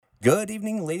Good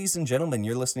evening, ladies and gentlemen.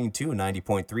 You're listening to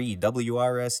 90.3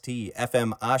 WRST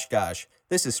FM Oshkosh.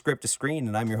 This is Script to Screen,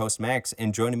 and I'm your host, Max.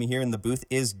 And joining me here in the booth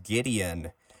is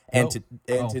Gideon.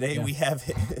 Today we have,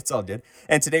 it's all good.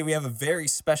 And today we have a very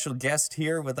special guest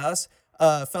here with us,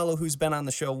 a fellow who's been on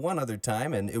the show one other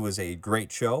time, and it was a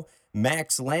great show.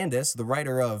 Max Landis, the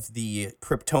writer of the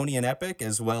Kryptonian epic,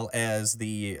 as well as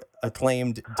the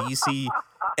acclaimed DC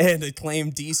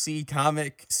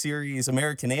comic series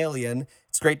American Alien.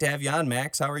 It's great to have you on,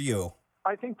 Max. How are you?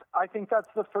 I think that's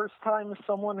the first time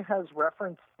someone has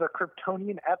referenced the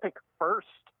Kryptonian epic first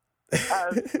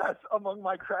as among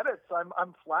my credits.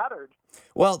 I'm flattered.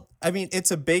 Well, I mean,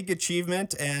 it's a big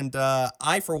achievement, and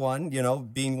I, for one,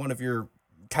 being one of your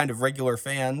kind of regular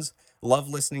fans, love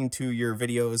listening to your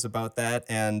videos about that.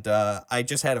 And I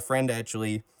just had a friend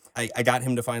actually. I got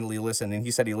him to finally listen, and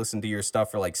he said he listened to your stuff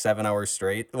for like 7 hours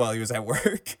straight while he was at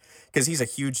work because he's a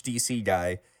huge DC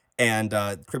guy. And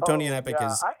Kryptonian Epic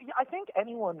is... I think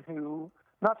anyone who,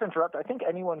 not to interrupt, I think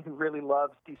anyone who really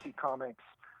loves DC Comics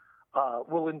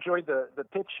will enjoy the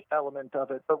pitch element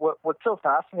of it. But what's so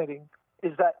fascinating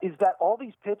is that all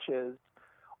these pitches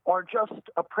are just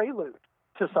a prelude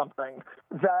to something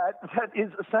that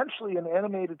is essentially an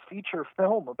animated feature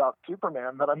film about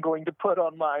Superman that I'm going to put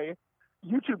on my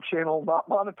YouTube channel, not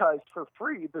monetized, for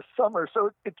free this summer.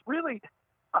 So it's really...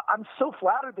 I'm so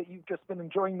flattered that you've just been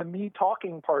enjoying the me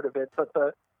talking part of it, but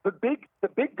the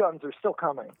big guns are still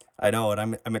coming. I know,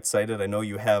 and I'm excited. I know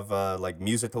you have like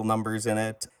musical numbers in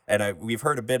it, and we've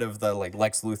heard a bit of the like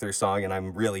Lex Luthor song, and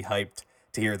I'm really hyped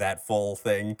to hear that full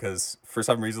thing because for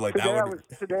some reason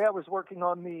Today I was working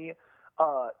on the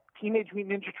Teenage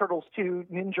Mutant Ninja Turtles 2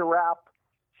 Ninja Rap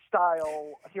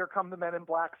style, Here Come the Men in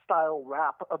Black style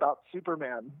rap about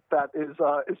Superman. That is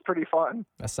pretty fun.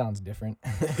 That sounds different.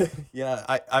 Yeah,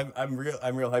 I'm real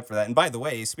hyped for that. And by the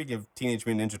way, speaking of Teenage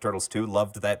Mutant Ninja Turtles 2,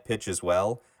 loved that pitch as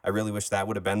well. I really wish that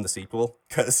would have been the sequel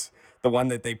because the one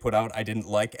that they put out I didn't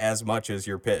like as much as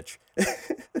your pitch.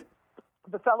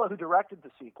 The fellow who directed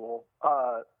the sequel,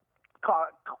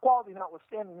 quality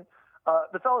notwithstanding,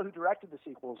 the fellow who directed the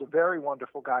sequel is a very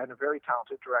wonderful guy and a very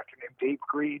talented director named Dave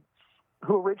Greed,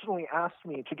 who originally asked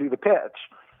me to do the pitch.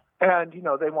 And,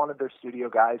 they wanted their studio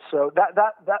guys. So that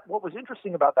what was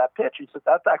interesting about that pitch is that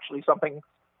that's actually something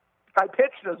I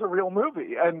pitched as a real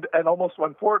movie and almost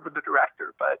went forward with the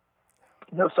director, but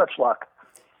no such luck.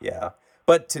 Yeah.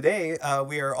 But today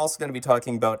we are also going to be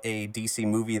talking about a DC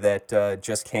movie that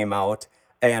just came out.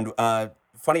 And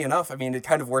funny enough, I mean, it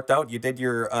kind of worked out. You did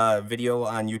your video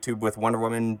on YouTube with Wonder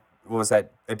Woman, what was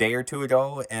that, a day or two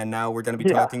ago? And now we're going to be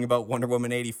talking about Wonder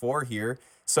Woman 84 here.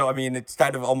 So, I mean, it's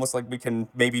kind of almost like we can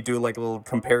maybe do like a little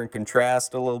compare and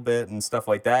contrast a little bit and stuff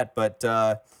like that. But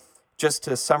just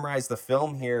to summarize the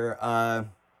film here,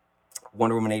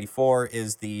 Wonder Woman 84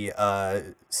 is the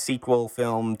sequel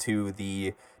film to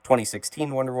the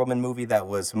 2016 Wonder Woman movie that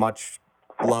was much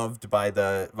loved by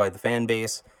the fan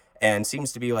base and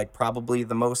seems to be like probably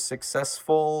the most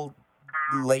successful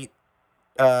late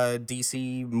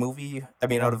DC movie. I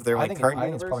mean, out of their current universe. I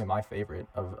think it's probably my favorite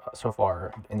of so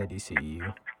far in the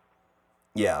DCEU.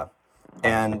 Yeah,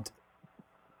 and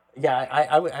yeah,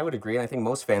 I would agree, and I think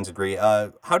most fans agree.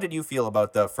 How did you feel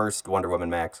about the first Wonder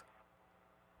Woman, Max?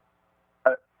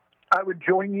 I would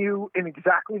join you in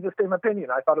exactly the same opinion.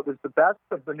 I thought it was the best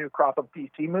of the new crop of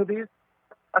DC movies.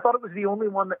 I thought it was the only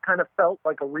one that kind of felt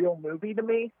like a real movie to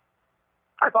me.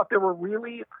 I thought there was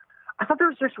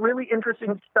just really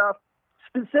interesting stuff.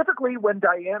 Specifically, when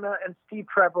Diana and Steve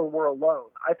Trevor were alone,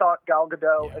 I thought Gal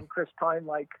Gadot and Chris Pine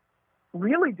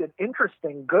really did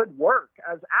interesting, good work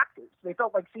as actors. They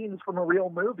felt like scenes from a real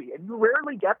movie, and you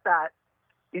rarely get that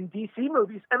in DC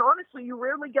movies, and honestly, you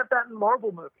rarely get that in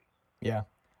Marvel movies. Yeah,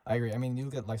 I agree. I mean, you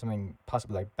look at like something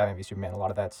possibly like Batman v Superman. A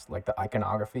lot of that's like the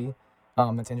iconography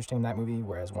that's interesting in that movie,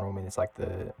 whereas Wonder Woman, it's like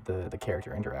the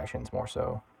character interactions more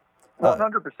so.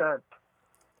 100%.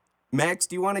 Max,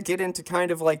 do you want to get into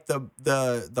kind of like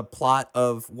the plot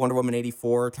of Wonder Woman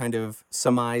 84, kind of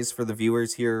surmise for the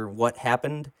viewers here what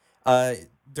happened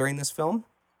during this film?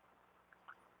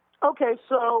 Okay,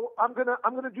 so I'm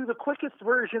gonna do the quickest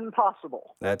version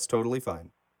possible. That's totally fine.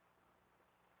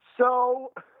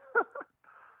 So,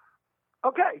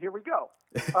 okay, here we go.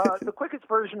 The quickest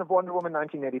version of Wonder Woman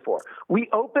 1984. We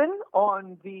open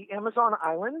on the Amazon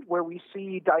island where we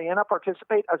see Diana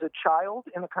participate as a child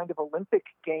in a kind of Olympic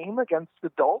game against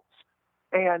adults.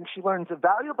 And she learns a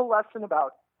valuable lesson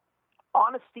about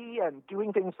honesty and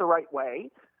doing things the right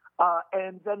way.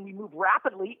 And then we move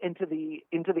rapidly into the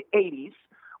 80s,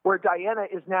 where Diana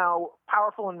is now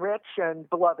powerful and rich and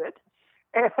beloved.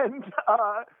 And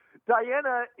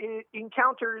Diana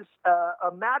encounters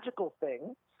a magical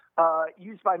thing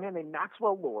used by a man named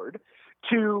Maxwell Lord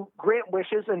to grant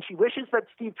wishes, and she wishes that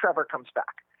Steve Trevor comes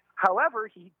back. However,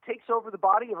 he takes over the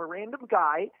body of a random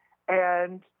guy,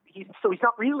 and he's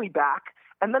not really back.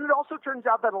 And then it also turns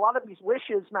out that a lot of these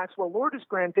wishes Maxwell Lord is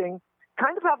granting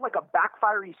kind of have like a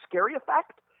backfiery, scary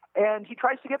effect. And he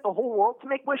tries to get the whole world to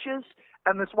make wishes,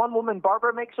 and this one woman,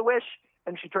 Barbara, makes a wish,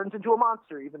 and she turns into a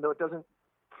monster, even though it doesn't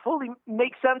fully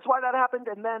make sense why that happened.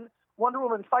 And then Wonder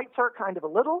Woman fights her kind of a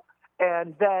little,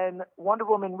 and then Wonder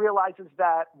Woman realizes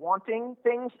that wanting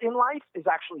things in life is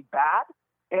actually bad,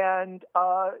 and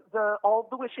all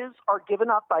the wishes are given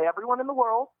up by everyone in the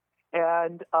world,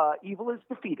 and evil is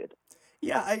defeated.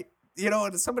 Yeah, I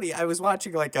was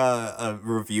watching like a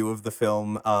review of the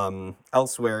film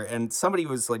elsewhere, and somebody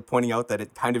was like pointing out that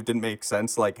it kind of didn't make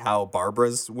sense, like how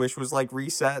Barbara's wish was like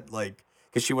reset, like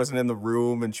because she wasn't in the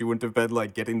room and she wouldn't have been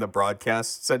like getting the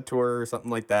broadcast sent to her or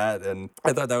something like that. And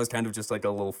I thought that was kind of just like a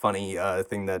little funny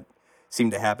thing that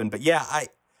seemed to happen. But yeah,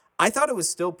 I thought it was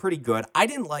still pretty good. I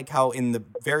didn't like how in the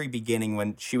very beginning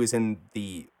when she was in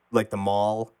the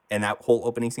mall and that whole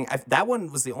opening scene, that one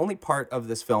was the only part of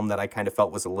this film that I kind of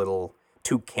felt was a little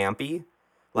too campy.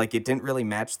 Like it didn't really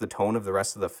match the tone of the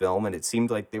rest of the film, and it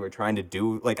seemed like they were trying to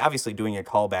do like obviously doing a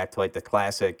callback to like the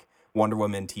classic Wonder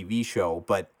Woman TV show,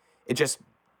 but it just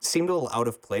seemed a little out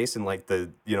of place in like the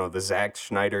Zack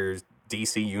Snyder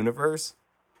DC universe.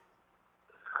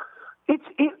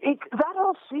 That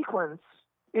whole sequence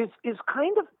is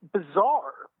kind of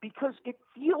bizarre because it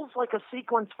feels like a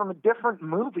sequence from a different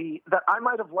movie that I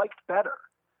might have liked better.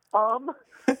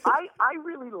 I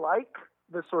really like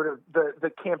the sort of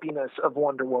the campiness of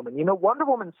Wonder Woman. Wonder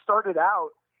Woman started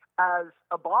out as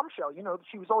a bombshell.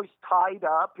 She was always tied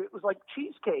up. It was like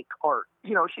cheesecake art.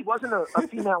 She wasn't a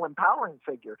female empowering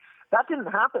figure. That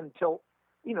didn't happen till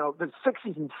the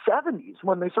 60s and 70s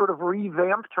when they sort of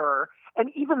revamped her. And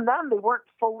even then, they weren't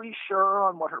fully sure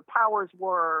on what her powers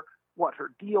were, what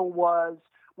her deal was.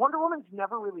 Wonder Woman's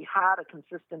never really had a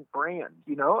consistent brand.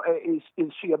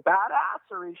 Is she a badass,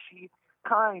 or is she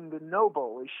kind and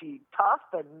noble? Is she tough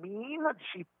and mean? Is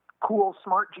she cool,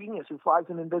 smart genius who flies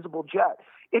an invisible jet?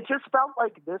 It just felt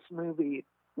like this movie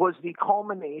was the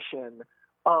culmination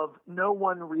of no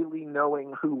one really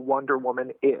knowing who Wonder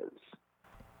Woman is.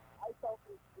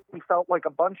 We felt like a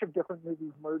bunch of different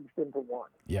movies merged into one.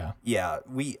 Yeah. Yeah,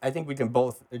 I think we can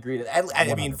both agree to that.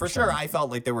 I mean, for sure, I felt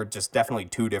like there were just definitely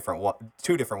two different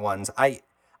ones. I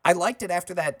liked it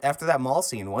after that mall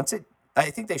scene.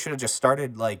 I think they should have just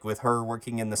started like with her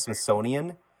working in the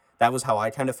Smithsonian. That was how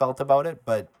I kind of felt about it,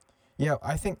 but yeah,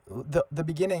 I think the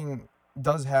beginning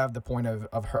does have the point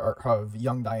of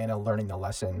young Diana learning the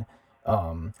lesson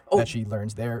that she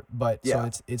learns there, but yeah.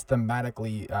 So it's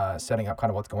thematically setting up kind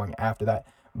of what's going after that.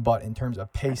 But in terms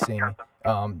of pacing,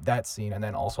 that scene and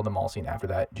then also the mall scene after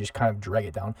that just kind of drag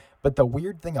it down. But the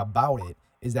weird thing about it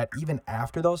is that even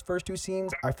after those first two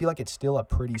scenes, I feel like it's still a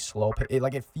pretty slow pace.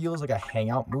 It feels like a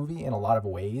hangout movie in a lot of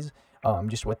ways.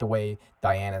 Just with the way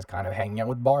Diana's kind of hanging out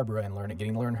with Barbara and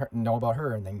getting to know about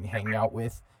her, and then hanging out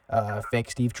with fake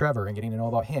Steve Trevor and getting to know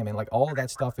about him, and like all of that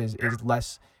stuff is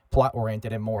less plot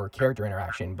oriented and more character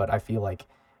interaction. But I feel like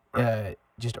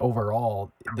just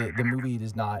overall the movie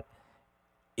does not.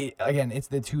 It's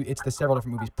the several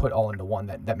different movies put all into one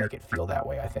that make it feel that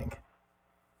way, I think.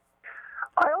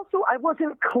 I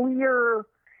wasn't clear.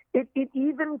 It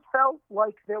even felt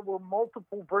like there were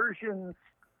multiple versions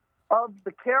of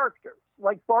the characters.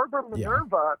 Like Barbara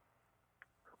Minerva,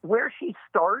 where she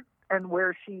starts and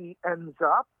where she ends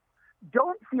up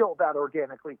don't feel that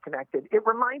organically connected. It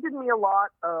reminded me a lot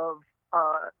of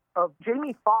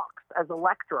Jamie Foxx as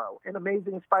Electro in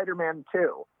Amazing Spider-Man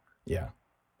 2. Yeah.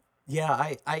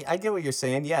 Yeah, I get what you're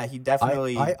saying. Yeah, he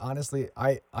definitely... I honestly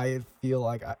feel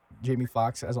like Jamie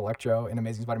Foxx as Electro in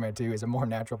Amazing Spider-Man 2 is a more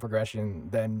natural progression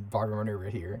than Barbara Minerva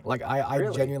here. Like, I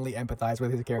Really? genuinely empathize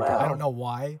with his character. Wow. I don't know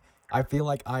why. I feel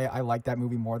like I like that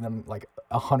movie more than, like,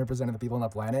 100% of the people on the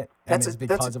planet, and it's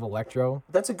because of Electro.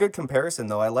 That's a good comparison,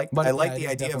 though. I like the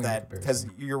idea of that, because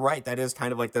comparison. you're right. That is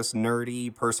kind of like this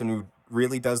nerdy person who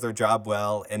really does their job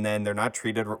well, and then they're not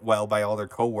treated well by all their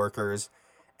coworkers,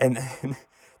 and then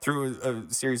through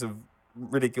a series of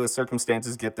ridiculous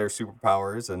circumstances get their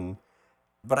superpowers.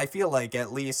 But I feel like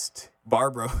at least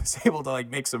Barbara was able to like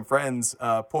make some friends.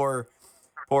 Poor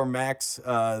Max,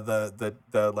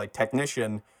 the like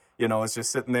technician, is just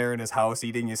sitting there in his house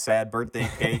eating his sad birthday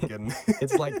cake, and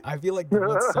it's like, I feel like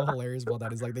what's so hilarious about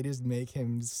that is like they just make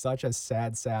him such a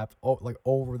sad sap, like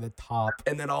over the top,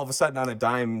 and then all of a sudden on a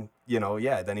dime,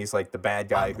 then he's like the bad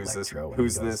guy who's this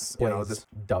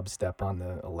dubstep on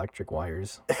the electric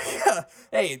wires. Yeah.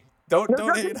 Hey, Don't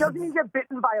doesn't he get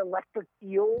bitten by electric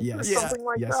eels or something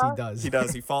like that? Yes, he does. He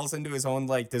does. He falls into his own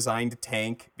like designed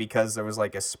tank because there was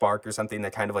like a spark or something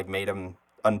that kind of like made him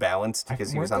unbalanced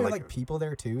because he was on like people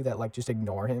there too that like just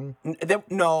ignore him.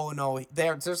 No.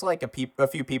 There's like a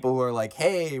few people who are like,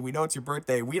 hey, we know it's your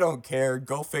birthday. We don't care.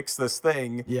 Go fix this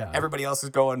thing. Yeah. Everybody else is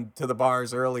going to the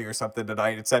bars early or something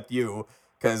tonight except you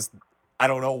because I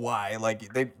don't know why.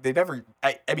 Like they never.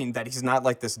 I mean that he's not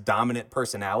like this dominant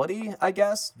personality. I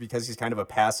guess because he's kind of a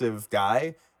passive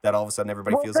guy that all of a sudden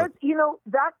everybody feels like. You know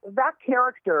that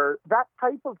character, that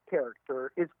type of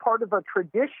character, is part of a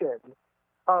tradition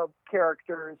of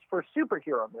characters for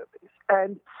superhero movies.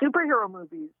 And superhero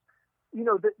movies, you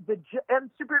know, and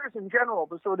superheroes in general,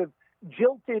 the sort of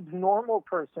jilted normal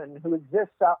person who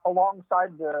exists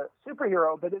alongside the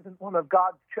superhero but isn't one of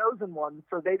God's chosen ones,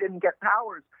 so they didn't get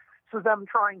powers. So them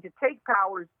trying to take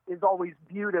powers is always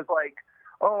viewed as like,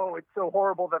 oh, it's so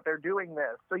horrible that they're doing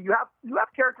this. So you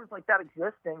have characters like that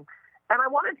existing. And I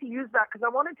wanted to use that because I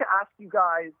wanted to ask you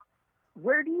guys,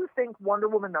 where do you think Wonder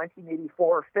Woman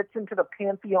 1984 fits into the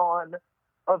pantheon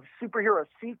of superhero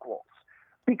sequels?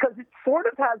 Because it sort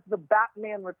of has the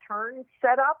Batman Returns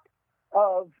setup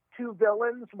of two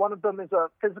villains. One of them is a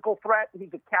physical threat. He's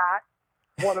a cat.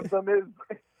 One of them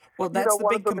is... Well, that's the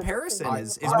big comparison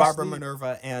is Barbara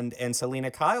Minerva and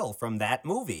Selena Kyle from that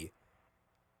movie.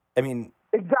 I mean...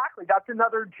 Exactly. That's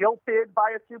another jilted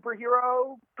by a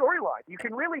superhero storyline. You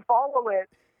can really follow it.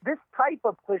 This type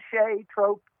of cliche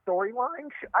trope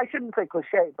storyline, I shouldn't say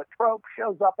cliche, but trope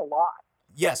shows up a lot.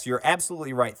 Yes, you're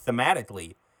absolutely right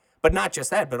thematically. But not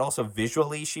just that, but also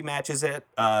visually she matches it.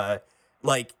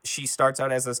 Like, she starts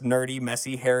out as this nerdy,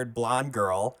 messy-haired blonde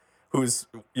girl who's,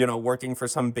 you know, working for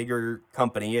some bigger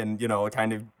company and, you know,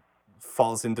 kind of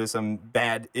falls into some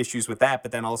bad issues with that.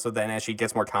 But then also then as she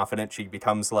gets more confident, she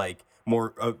becomes, like,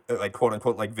 more, like,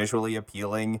 quote-unquote, like, visually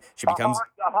appealing. She becomes...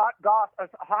 A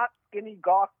hot, skinny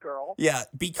goth girl. Yeah,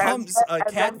 becomes a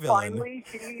cat villain. Finally,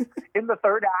 she, in the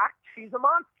third act, she's a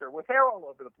monster with hair all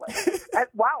over the place. And,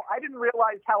 wow, I didn't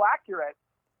realize how accurate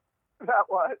that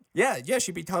was. Yeah,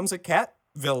 she becomes a cat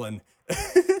villain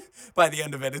by the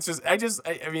end of it. It's just,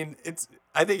 I mean,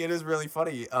 I think it is really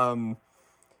funny. And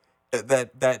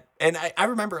I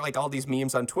remember like all these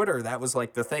memes on Twitter. That was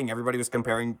like the thing. Everybody was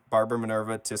comparing Barbara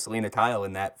Minerva to Selena Kyle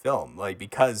in that film, like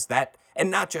because that, and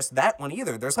not just that one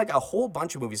either. There's like a whole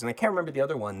bunch of movies, and I can't remember the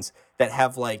other ones that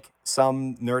have like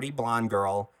some nerdy blonde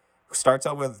girl who starts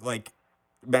out with like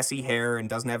messy hair and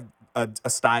doesn't have a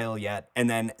style yet, and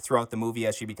then throughout the movie,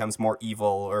 as she becomes more evil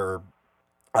or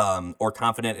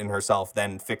confident in herself,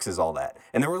 then fixes all that.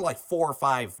 And there were like 4 or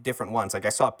 5 different ones. Like I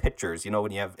saw pictures, you know,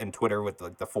 when you have in Twitter with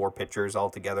like the 4 pictures all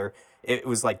together, it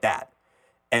was like that.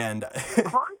 And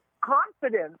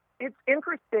confidence, it's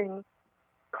interesting.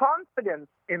 Confidence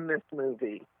in this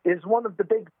movie is one of the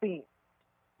big themes.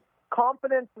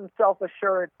 Confidence and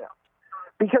self-assuredness.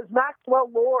 Because Maxwell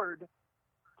Lord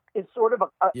is sort of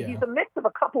he's a mix of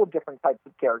a couple of different types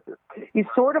of characters. He's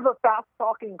sort of a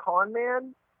fast-talking con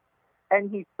man, and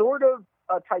he's sort of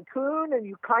a tycoon, and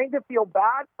you kind of feel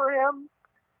bad for him,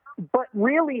 but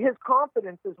really his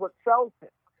confidence is what sells him.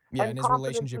 Yeah, and his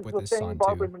relationship with his son,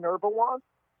 Barbara too. Minerva wants.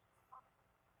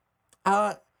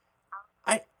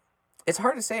 It's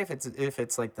hard to say if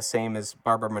it's like the same as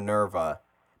Barbara Minerva,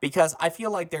 because I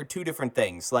feel like they're two different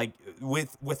things. Like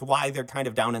with why they're kind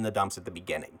of down in the dumps at the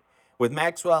beginning. With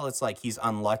Maxwell, it's like he's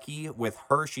unlucky. With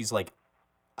her, she's like,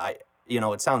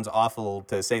 it sounds awful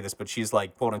to say this, but she's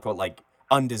like, quote unquote, like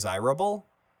undesirable,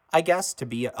 I guess, to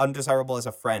be undesirable as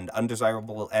a friend,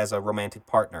 undesirable as a romantic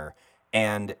partner,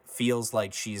 and feels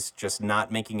like she's just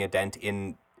not making a dent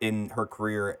in her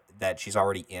career that she's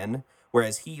already in.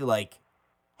 Whereas he like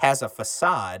has a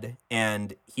facade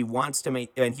and he wants to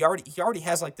make, and he already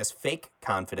has like this fake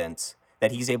confidence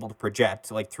that he's able to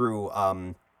project like through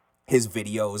his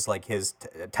videos, like his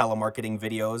telemarketing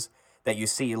videos that you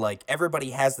see. Like everybody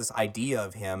has this idea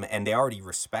of him and they already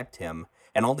respect him,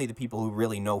 and only the people who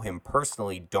really know him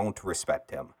personally don't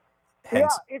respect him.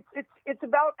 Hence, yeah, it's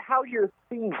about how you're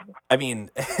seen. I mean,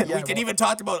 we could even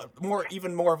talk about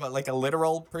even more of a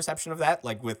literal perception of that,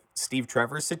 like with Steve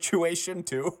Trevor's situation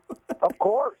too. Of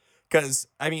course. Because,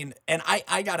 I mean, and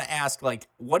I got to ask, like,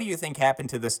 what do you think happened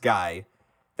to this guy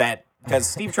because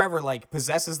Steve Trevor, like,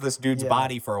 possesses this dude's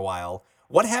body for a while.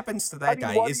 What happens to that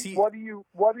guy? What do you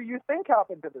think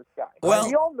happened to this guy? Well,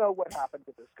 we all know what happened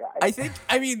to this guy.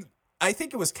 I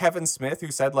think it was Kevin Smith who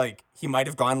said, like, he might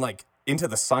have gone, like, into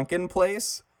the sunken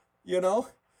place, you know?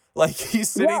 Like, he's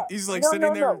sitting,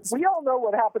 sitting there. No. We all know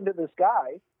what happened to this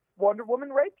guy. Wonder Woman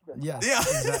raped them. Yes. Yeah.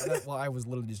 Exactly. Well, I was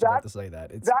literally just about to say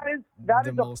that. It's that is the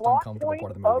a most plot uncomfortable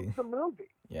point part of the movie.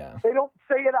 Yeah. They don't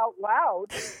say it out loud,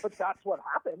 but that's what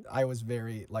happened. I was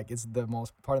very it's the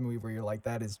most part of the movie where you're like,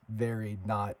 that is very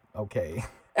not okay.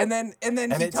 And then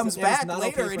he comes back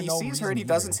later and he sees her and he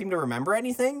doesn't seem to remember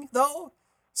anything though.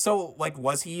 So like,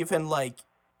 was he even like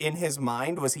in his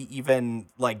mind? Was he even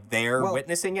like there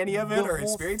witnessing any of it or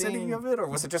experiencing any of it? Or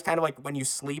was it just kind of like when you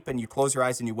sleep and you close your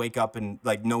eyes and you wake up and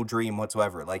like no dream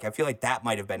whatsoever? Like, I feel like that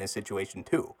might have been his situation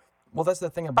too. Well, that's the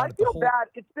thing about it. I feel bad.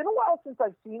 It's been a while since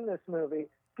I've seen this movie.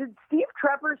 Did Steve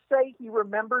Trevor say he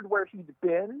remembered where he'd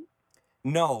been?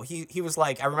 No, he was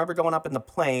like, I remember going up in the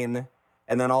plane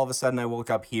and then all of a sudden I woke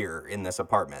up here in this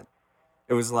apartment.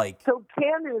 It was like... So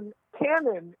canon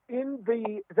in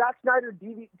the Zack Snyder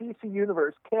DC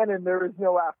universe, canon, there is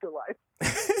no afterlife.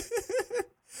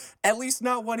 At least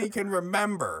not one he can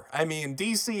remember. I mean,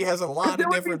 DC has a lot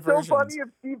of different versions. It would be so funny if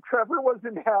Steve Trevor was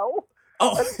in hell.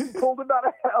 Oh. And he pulled him out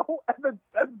of hell and then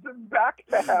sends him back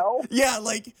to hell. Yeah,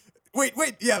 like... Wait,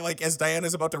 yeah, like, as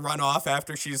Diana's about to run off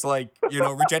after she's, like,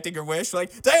 rejecting her wish,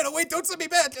 like, Diana, wait, don't send me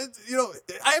back,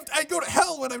 I go to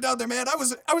hell when I'm down there, man, I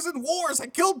was in wars, I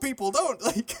killed people, they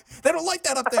don't like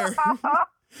that up there.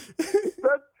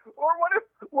 Or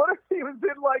what if he was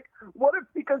in, like, what if,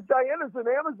 because Diana's in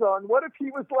Amazon, what if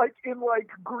he was, like, in, like,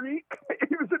 Greek,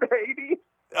 he was in Hades?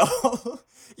 Oh,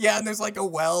 yeah, and there's like a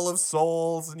well of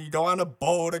souls, and you go on a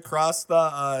boat across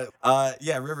the,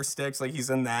 River Styx, like he's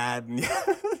in that, and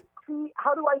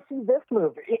how do I see this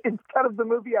movie instead of the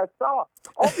movie I saw?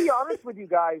 I'll be honest with you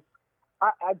guys.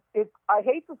 I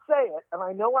hate to say it, and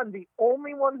I know I'm the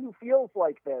only one who feels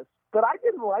like this, but I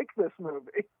didn't like this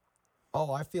movie.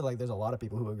 Oh, I feel like there's a lot of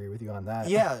people who agree with you on that.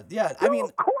 Yeah. I mean,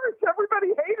 of course, everybody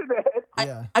hated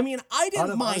it. I mean, I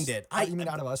didn't mind it. You mean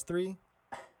out of us three?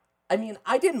 I mean,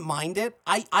 I didn't mind it.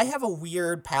 I have a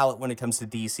weird palate when it comes to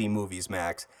DC movies,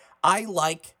 Max. I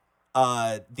like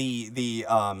the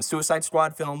Suicide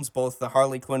Squad films, both the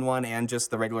Harley Quinn one and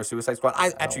just the regular Suicide Squad.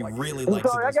 I actually really like.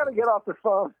 Sorry, I gotta get off the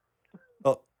phone.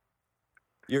 Oh,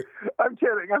 I'm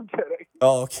kidding.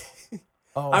 Oh, okay.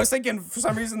 Oh. I was thinking for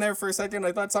some reason there for a second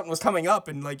I thought something was coming up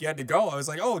and like you had to go. I was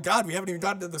like, oh God, we haven't even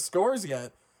gotten to the scores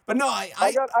yet. But no,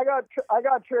 I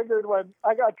got triggered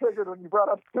when you brought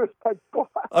up Suicide Squad.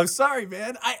 I'm sorry,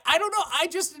 man. I don't know. I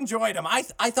just enjoyed them. I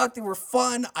thought they were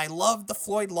fun. I loved the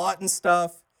Floyd Lawton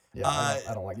stuff. Yeah,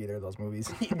 I don't like either of those movies.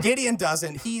 Gideon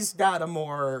doesn't. He's got a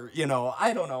more,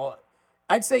 I don't know.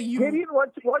 I'd say you. Gideon,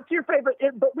 what's your favorite?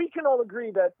 But we can all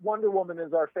agree that Wonder Woman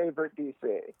is our favorite DC.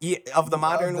 Yeah, of the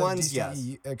modern ones, DC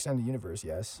yes. Extended Universe,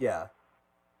 yes. Yeah,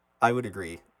 I would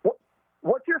agree.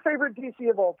 What's your favorite DC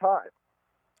of all time?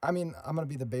 I mean, I'm gonna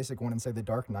be the basic one and say The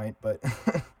Dark Knight, but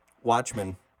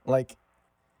Watchmen. Like,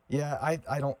 yeah,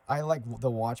 I like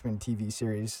the Watchmen TV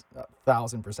series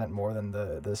 1,000% more than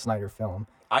the Snyder film.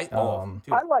 I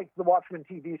liked the Watchmen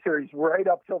TV series right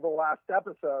up till the last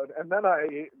episode, and then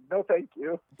no thank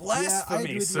you.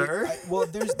 Blasphemy, sir.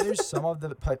 There's some of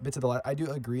the bits of I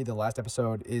do agree the last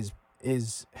episode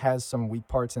has some weak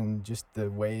parts and just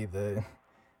the way the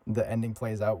ending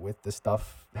plays out with the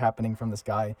stuff happening from the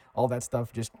sky. All that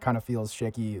stuff just kind of feels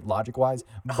shaky logic-wise,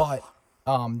 but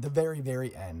the very,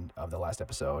 very end of the last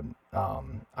episode,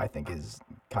 I think is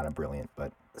kind of brilliant,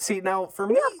 but... See, now, for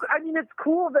me... Yeah, I mean, it's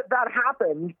cool that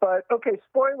happened, but, okay,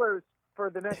 spoilers for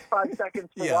the next 5 seconds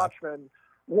for Watchmen.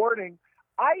 Warning.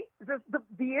 The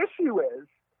issue is,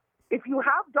 if you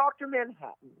have Dr.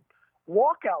 Manhattan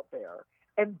walk out there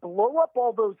and blow up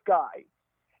all those guys,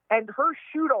 and her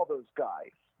shoot all those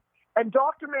guys, and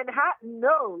Dr. Manhattan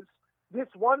knows this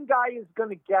one guy is going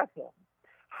to get him,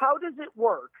 how does it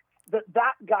work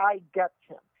that guy gets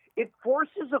him? It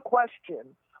forces a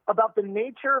question about the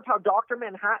nature of how Dr.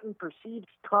 Manhattan perceives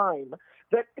time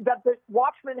that the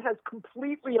Watchmen has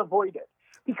completely avoided.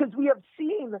 Because we have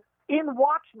seen in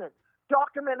Watchmen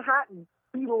Dr. Manhattan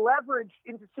be leveraged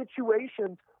into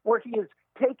situations where he is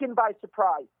taken by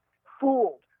surprise,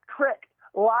 fooled, tricked,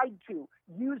 lied to,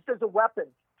 used as a weapon,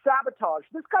 sabotage.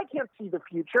 This guy can't see the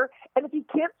future, and if he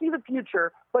can't see the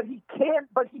future, but he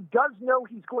does know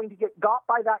he's going to get got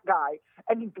by that guy,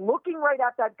 and he's looking right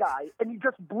at that guy, and he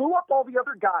just blew up all the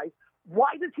other guys.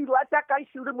 Why does he let that guy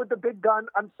shoot him with the big gun?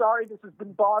 I'm sorry, this has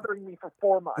been bothering me for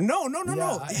 4 months. No.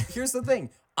 Here's the thing.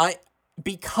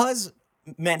 Because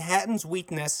Manhattan's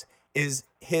weakness is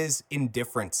his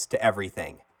indifference to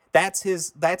everything. That's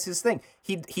his thing.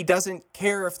 He doesn't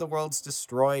care if the world's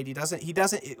destroyed. He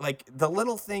doesn't like the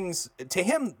little things to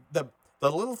him. The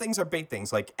little things are big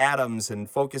things like atoms and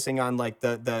focusing on like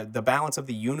the balance of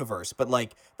the universe. But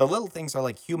like the little things are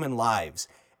like human lives.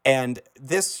 And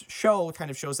this show kind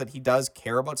of shows that he does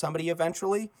care about somebody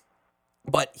eventually.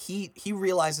 but he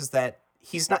realizes that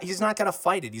he's not going to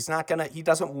fight it.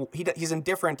 He's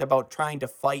indifferent about trying to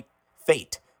fight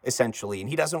fate, essentially, and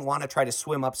he doesn't want to try to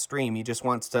swim upstream. He just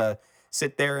wants to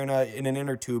sit there in an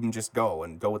inner tube and just go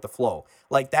with the flow.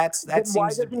 Like that seems. Why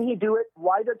doesn't he do it?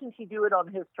 Why doesn't he do it on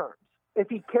his terms? If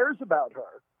he cares about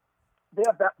her, they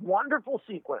have that wonderful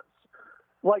sequence.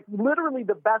 Like literally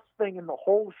the best thing in the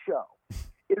whole show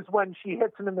is when she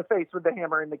hits him in the face with the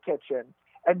hammer in the kitchen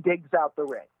and digs out the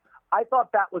ring. I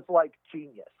thought that was like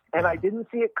genius, and I didn't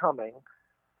see it coming.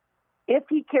 If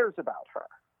he cares about her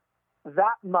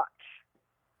that much,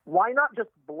 why not just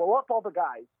blow up all the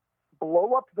guys,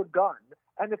 blow up the gun,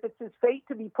 and if it's his fate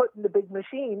to be put in the big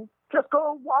machine, just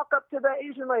go walk up to the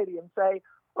Asian lady and say,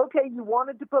 okay, you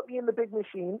wanted to put me in the big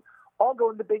machine, I'll go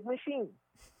in the big machine.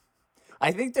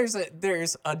 I think there's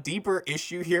a deeper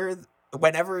issue here.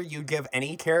 Whenever you give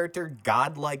any character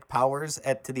godlike powers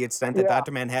to the extent that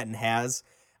Dr. Manhattan has,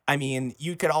 I mean,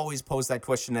 you could always pose that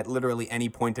question at literally any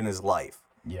point in his life.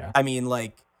 Yeah. I mean,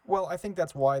 like... Well, I think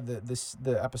that's why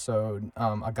the episode,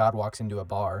 A God Walks Into a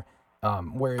Bar,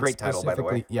 where it's great title, by the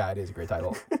way. Yeah, it is a great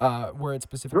title. Where it's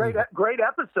specifically... Great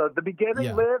episode. The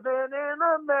beginning, living in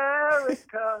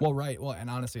America. Well, right. Well, and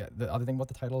honestly, the other thing about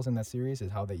the titles in that series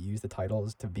is how they use the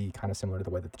titles to be kind of similar to the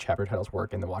way that the chapter titles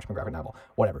work in the Watchmen graphic novel.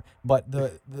 Whatever. But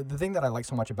the thing that I like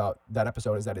so much about that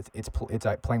episode is that it's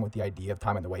playing with the idea of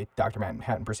time and the way Dr.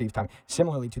 Manhattan perceives time,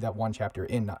 similarly to that one chapter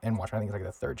in Watchmen. I think it's like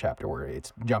the third chapter where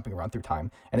it's jumping around through time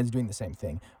and it's doing the same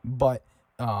thing. But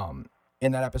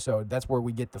in that episode, that's where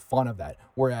we get the fun of that.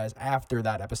 Whereas after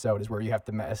that episode is where you have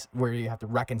to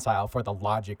reconcile for the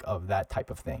logic of that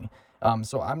type of thing.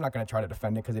 So I'm not going to try to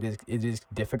defend it because it is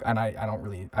difficult, and I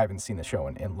haven't seen the show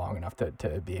in long enough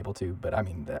to be able to. But I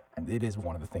mean, it is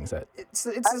one of the things that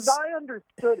as I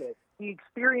understood it, he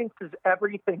experiences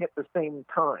everything at the same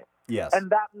time. Yes,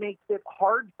 and that makes it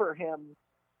hard for him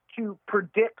to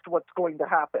predict what's going to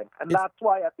happen, and that's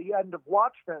why at the end of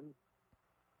Watchmen,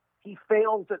 he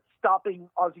fails at stopping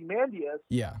Ozymandias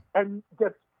and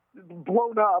gets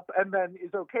blown up and then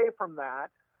is okay from that,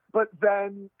 but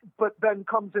then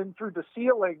comes in through the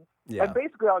ceiling and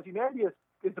basically Ozymandias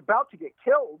is about to get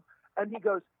killed and he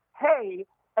goes, hey,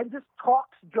 and just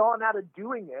talks John out of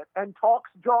doing it and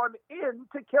talks John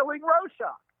into killing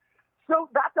Rorschach. So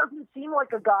that doesn't seem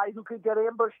like a guy who could get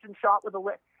ambushed and shot with a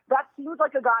laser. That seems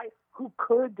like a guy who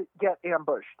could get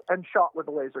ambushed and shot with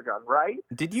a laser gun, right?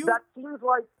 Did you? That seems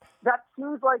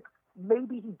like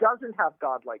maybe he doesn't have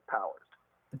godlike powers.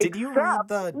 Did you read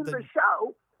in the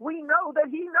show? We know that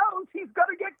he knows he's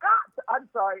gonna get got. I'm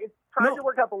sorry, it's trying to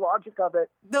work out the logic of it.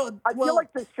 No, I feel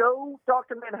like the show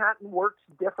Dr. Manhattan works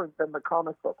different than the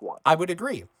comic book one. I would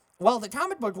agree. Well, the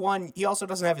comic book one, he also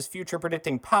doesn't have his future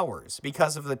predicting powers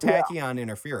because of the tachyon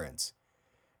interference.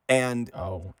 And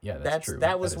that's true.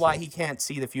 That was why he can't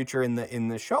see the future in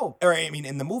the show, or I mean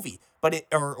in the movie, but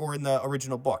or in the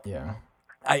original book. Yeah.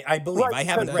 I believe I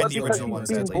haven't read the original one.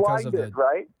 That's because of the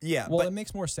right. Yeah, well, it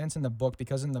makes more sense in the book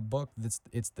because in the book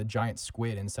it's the giant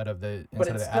squid instead of the atom bomb. But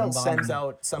it still sends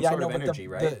out some sort of energy,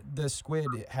 right? The squid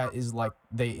is like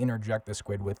they interject the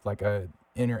squid with like a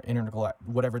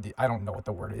whatever I don't know what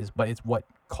the word is, but it's what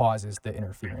causes the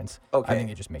interference. Okay. I think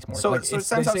it just makes more sense. So like, it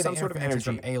sends out some sort of energy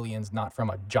from aliens, not from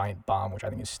a giant bomb, which I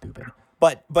think is stupid.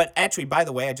 But actually, by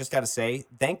the way, I just got to say,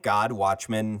 thank God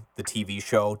Watchmen, the TV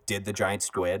show, did the giant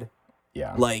squid.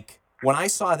 Yeah. Like, when I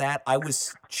saw that, I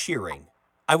was cheering.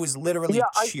 I was literally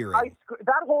cheering.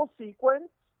 That whole sequence,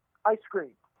 I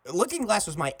screamed. Looking Glass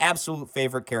was my absolute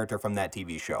favorite character from that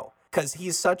TV show. Because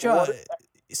he's such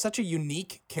a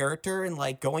unique character and,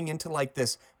 like, going into, like,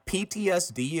 this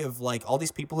PTSD of, like, all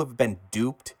these people who have been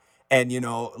duped. And, you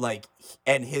know, like,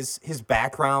 and his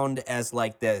background as,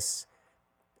 like, this...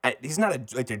 he's not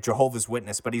a Jehovah's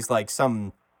Witness, but he's, like,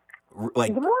 some... like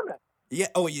he's a Mormon. Yeah.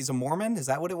 Oh, he's a Mormon? Is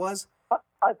that what it was?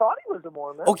 I thought he was a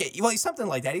Mormon. Okay, well, he's something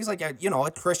like that. He's like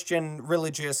a Christian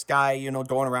religious guy,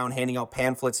 going around handing out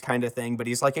pamphlets kind of thing, but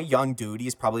he's like a young dude.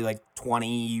 He's probably like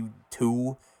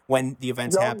 22 when the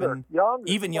events happen.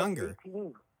 Even younger.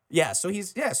 18. Yeah, so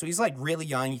he's like really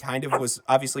young. He kind of was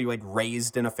obviously like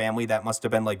raised in a family that must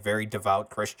have been like very devout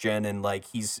Christian, and like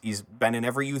he's been in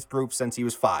every youth group since he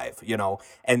was 5,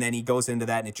 and then he goes into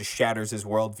that and it just shatters his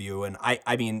worldview. And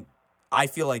I mean, I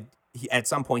feel like at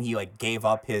some point he like gave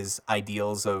up his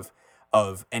ideals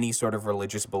of any sort of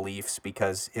religious beliefs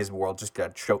because his world just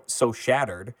got so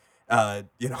shattered.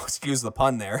 Excuse the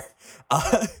pun there.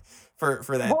 For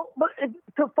that. Well, but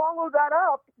to follow that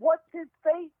up, what's his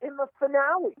fate in the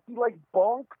finale? He like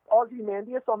bonks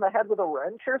Ozymandias on the head with a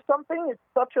wrench or something. It's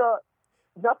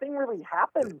nothing really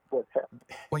happens with him.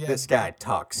 Well, yeah, this guy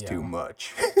talks too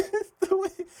much.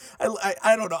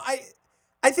 I don't know.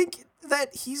 I think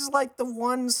that he's like the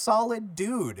one solid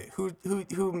dude who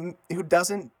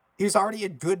doesn't. He's already a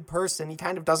good person. He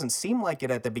kind of doesn't seem like it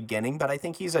at the beginning, but I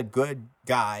think he's a good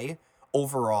guy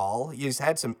overall. He's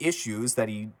had some issues that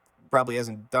he probably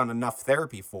hasn't done enough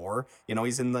therapy for. You know,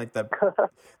 he's in like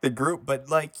the group, but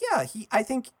like, yeah, I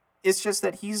think it's just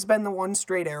that he's been the one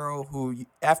straight arrow who,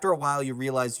 after a while, you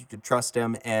realize you could trust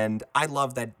him, and I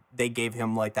love that they gave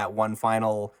him like that one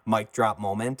final mic drop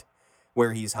moment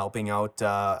where he's helping out.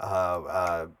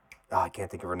 I can't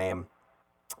think of her name.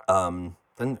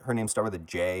 Doesn't her name start with a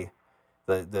J?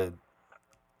 I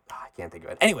can't think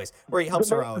of it. Anyways, where he helps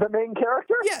her out. The main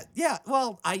character? Yeah.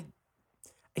 Well,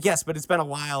 yes, but it's been a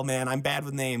while, man. I'm bad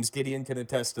with names. Gideon can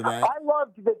attest to that. I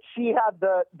loved that she had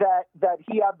that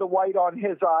he had the white on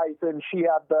his eyes and she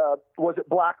had was it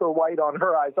black or white on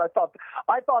her eyes? I thought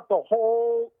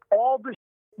all the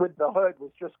with the hood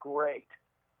was just great.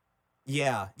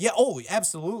 Yeah. Oh,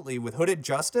 absolutely. With Hooded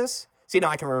Justice. See, now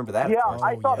I can remember that. Yeah,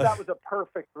 I thought that was a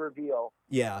perfect reveal.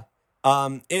 Yeah.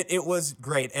 It was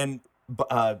great, and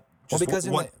because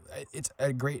it's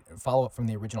a great follow-up from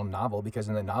the original novel, because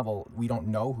in the novel we don't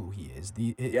know who he is.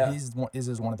 His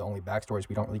is one of the only backstories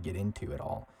we don't really get into at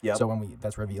all. Yep. So when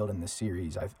that's revealed in the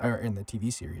series, or in the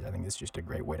TV series, I think it's just a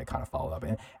great way to kind of follow up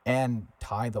and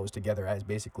tie those together as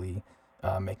basically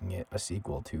making it a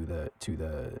sequel to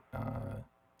the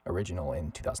original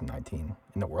in 2019,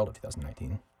 in the world of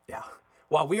 2019. Yeah.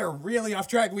 Wow, we are really off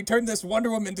track. We turned this Wonder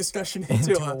Woman discussion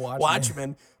into a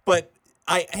Watchmen. But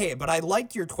I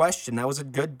liked your question. That was a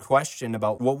good question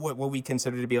about what we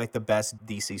consider to be like the best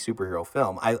DC superhero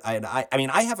film. I mean,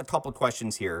 I have a couple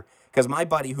questions here because my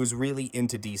buddy who's really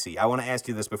into DC, I want to ask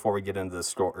you this before we get into the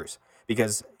scores,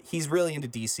 because he's really into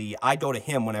DC. I go to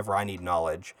him whenever I need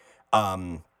knowledge.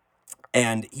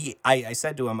 And I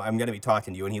said to him, I'm going to be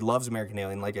talking to you, and he loves American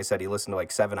Alien. Like I said, he listened to like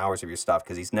 7 hours of your stuff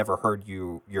because he's never heard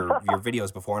your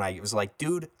videos before. And I was like,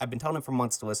 dude, I've been telling him for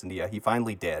months to listen to you. He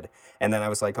finally did. And then I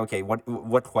was like, okay,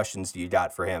 what questions do you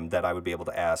got for him that I would be able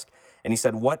to ask? And he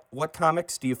said, what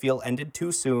comics do you feel ended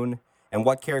too soon? And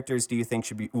what characters do you think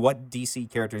what DC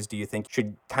characters do you think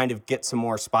should kind of get some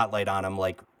more spotlight on them?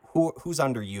 Like who's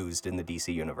underused in the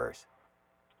DC universe?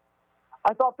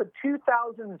 I thought the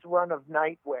 2000s run of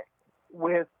Nightwing,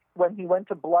 when he went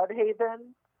to Bloodhaven,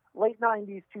 late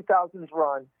 90s, 2000s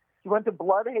run. He went to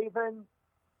Bloodhaven.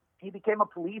 He became a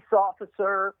police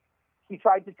officer. He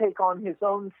tried to take on his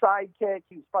own sidekick.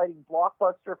 He was fighting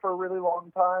Blockbuster for a really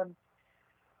long time.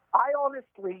 I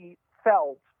honestly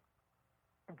felt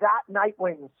that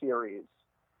Nightwing series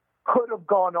could have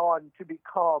gone on to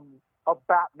become a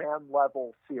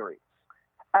Batman-level series.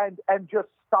 And just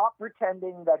stop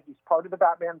pretending that he's part of the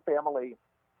Batman family.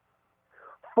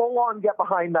 Full on get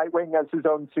behind Nightwing as his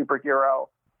own superhero.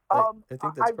 I think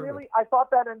that's perfect. I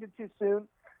thought that ended too soon.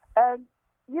 And,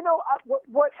 you know,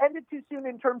 what ended too soon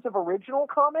in terms of original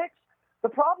comics, the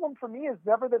problem for me is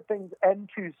never that things end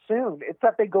too soon. It's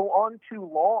that they go on too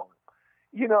long.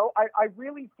 You know, I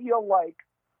really feel like,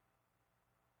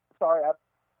 sorry,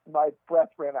 my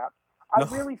breath ran out. I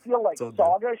really feel like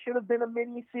Saga should have been a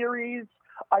mini-series.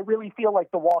 I really feel like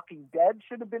The Walking Dead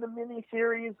should have been a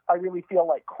mini-series. I really feel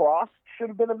like Cross should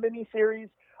have been a mini-series.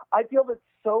 I feel that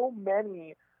so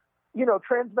many, you know,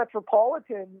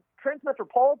 Transmetropolitan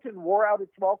wore out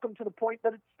its welcome to the point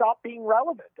that it stopped being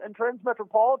relevant. And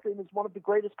Transmetropolitan is one of the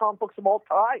greatest comic books of all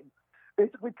time.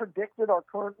 Basically predicted our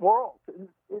current world.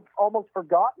 It's almost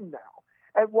forgotten now.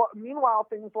 And meanwhile,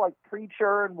 things like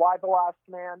Preacher and Why the Last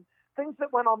Man, things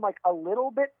that went on like a little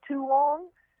bit too long,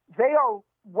 they are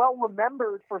well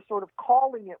remembered for sort of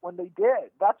calling it when they did.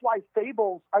 That's why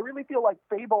Fables, I really feel like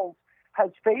Fables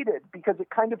has faded because it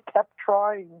kind of kept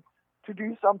trying to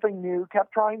do something new,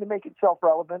 kept trying to make itself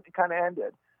relevant. It kind of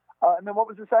ended. And then what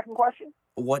was the second question?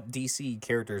 What DC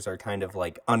characters are kind of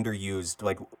like underused?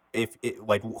 Like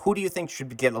who do you think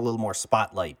should get a little more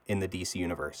spotlight in the DC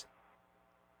universe?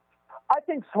 I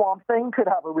think Swamp Thing could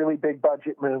have a really big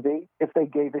budget movie if they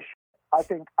gave a shit. I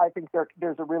think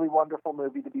there's a really wonderful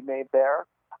movie to be made there,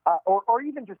 or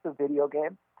even just a video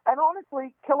game. And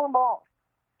honestly, Killer Moth.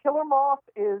 Killer Moth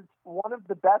is one of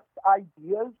the best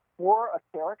ideas for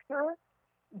a character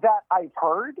that I've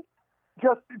heard.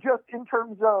 Just in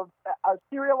terms of a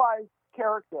serialized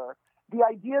character, the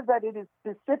idea that it is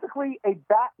specifically a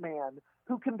Batman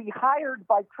who can be hired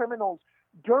by criminals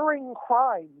during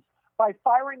crimes by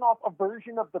firing off a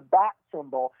version of the bat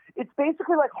symbol. It's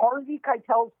basically like Harvey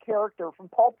Keitel's character from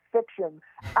Pulp Fiction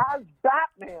as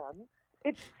Batman.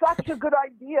 It's such a good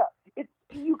idea.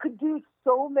 You could do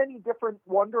so many different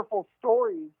wonderful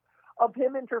stories of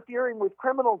him interfering with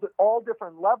criminals at all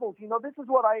different levels. You know, this is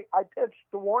what I pitched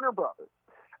to Warner Brothers.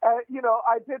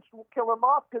 I pitched Killer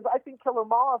Moth because I think Killer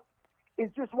Moth is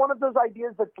just one of those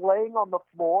ideas that's laying on the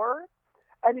floor,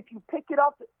 and if you pick it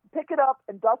up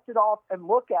and dust it off and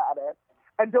look at it,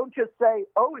 and don't just say,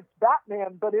 "Oh, it's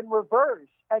Batman," but in reverse,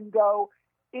 and go,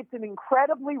 "It's an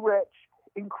incredibly rich,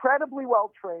 incredibly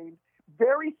well trained,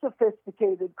 very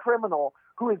sophisticated criminal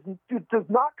who does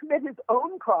not commit his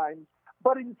own crimes,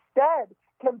 but instead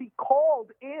can be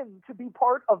called in to be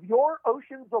part of your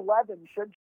Ocean's 11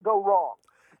 should go wrong."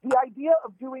 The idea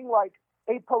of doing like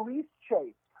a police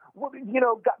chase,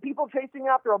 got people chasing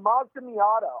after a Mazda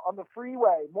Miata on the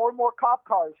freeway, more and more cop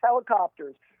cars,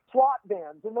 helicopters, SWAT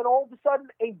vans, and then all of a sudden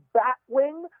a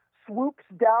Batwing swoops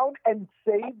down and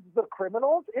saves the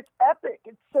criminals. It's epic.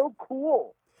 It's so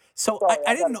cool. So sorry,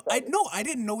 I didn't know. I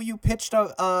didn't know you pitched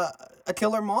a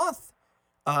Killer Moth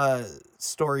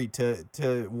story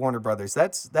to Warner Brothers.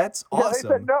 That's awesome. Yeah, they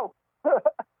said no.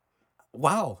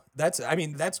 Wow, that's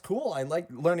cool. I like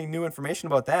learning new information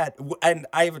about that. And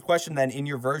I have a question then. In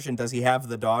your version, does he have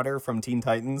the daughter from Teen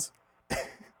Titans?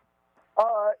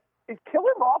 Is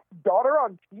Killer Moth's daughter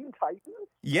on Teen Titans?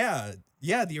 Yeah,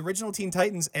 the original Teen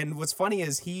Titans. And what's funny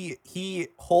is he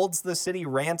holds the city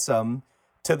ransom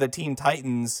to the Teen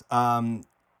Titans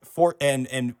for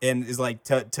and is like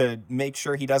to make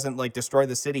sure he doesn't like destroy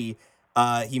the city.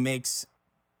 He makes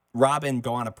Robin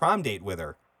go on a prom date with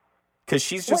her because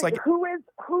she's just who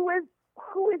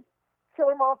is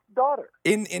Killer Moth's daughter?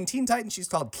 In Teen Titans, she's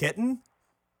called Kitten,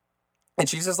 and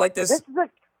she's just like this.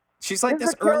 She's like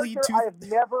this early I have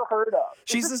never heard of.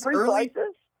 She's this early.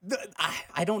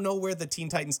 I don't know where the Teen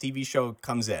Titans TV show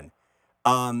comes in.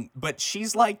 But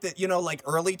she's like the, like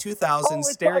early 2000s. Oh,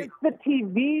 it's like the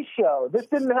TV show. This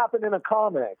didn't happen in a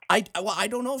comic. I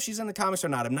don't know if she's in the comics or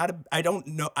not. I don't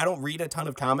know. I don't read a ton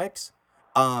of comics.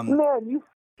 Man, you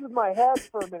with my head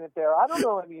for a minute there. I don't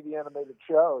know any of the animated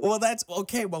shows. Well, that's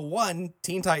okay. Well, one,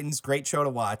 Teen Titans, great show to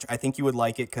watch. I think you would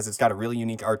like it because it's got a really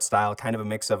unique art style, kind of a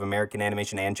mix of American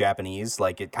animation and Japanese.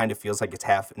 Like, it kind of feels like it's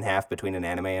half and half between an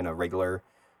anime and a regular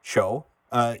show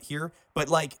here. But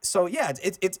so yeah,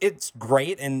 it's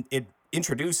great, and it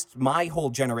introduced my whole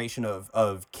generation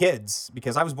of kids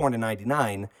because I was born in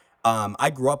 99. I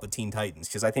grew up with Teen Titans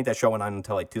because I think that show went on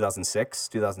until 2006,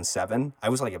 2007. I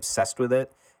was obsessed with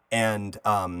it. And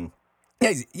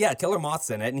Killer Moth's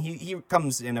in it, and he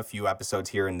comes in a few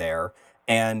episodes here and there.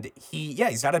 And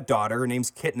he's got a daughter. Her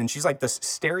name's Kitten, and she's like this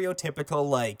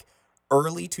stereotypical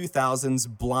early 2000s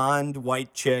blonde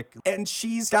white chick. And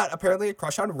she's got apparently a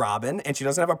crush on Robin, and she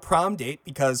doesn't have a prom date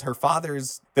because her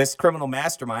father's this criminal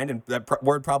mastermind, and that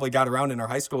word probably got around in her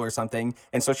high school or something.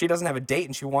 And so she doesn't have a date,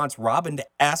 and she wants Robin to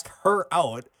ask her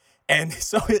out. And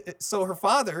so her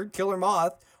father, Killer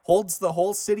Moth, holds the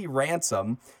whole city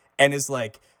ransom. And is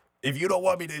like, if you don't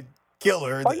want me to kill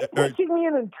her... Are you pitching me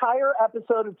an entire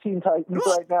episode of Teen Titans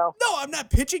right now? No, I'm not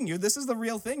pitching you. This is the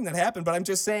real thing that happened. But I'm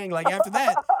just saying, after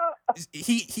that,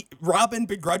 Robin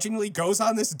begrudgingly goes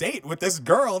on this date with this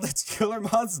girl that's Killer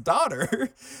Moth's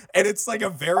daughter. And it's a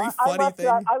very funny thing.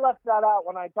 I left that out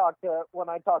when I talked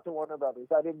to Warner Brothers.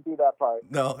 I didn't do that part.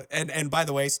 No, and by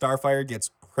the way, Starfire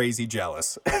gets crazy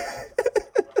jealous.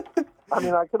 I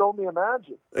mean, I could only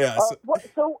imagine. Yeah. So what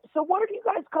did you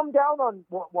guys come down on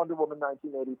Wonder Woman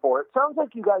 1984? It sounds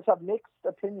like you guys have mixed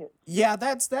opinions. Yeah,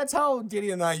 that's how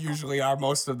Gideon and I usually are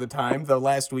most of the time. Though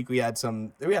last week we had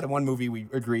one movie we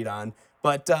agreed on.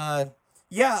 But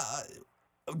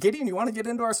Gideon, you want to get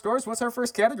into our scores? What's our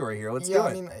first category here? Let's do it.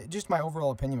 I mean, just my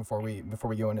overall opinion before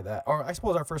we go into that. Or I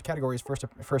suppose our first category is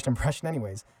first impression,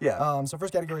 anyways. Yeah. So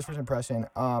first category is first impression.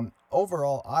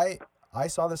 Overall, I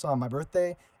saw this on my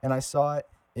birthday, and I saw it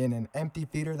in an empty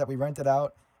theater that we rented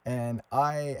out, and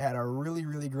I had a really,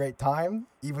 really great time,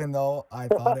 even though I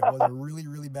thought it was a really,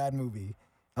 really bad movie.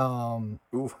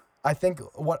 I think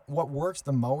what works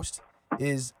the most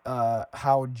is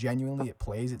how genuinely it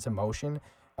plays its emotion.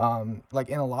 In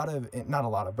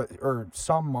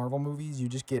some Marvel movies, you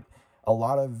just get a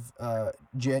lot of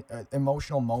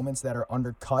emotional moments that are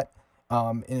undercut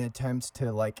in attempts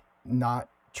to not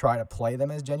try to play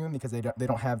them as genuine because they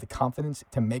don't have the confidence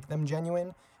to make them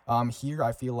genuine. Here,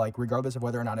 I feel like regardless of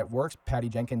whether or not it works, Patty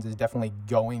Jenkins is definitely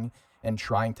going and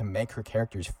trying to make her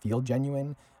characters feel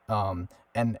genuine. And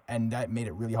that made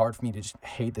it really hard for me to just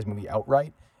hate this movie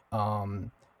outright.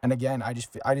 And again, I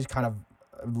just kind of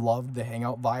loved the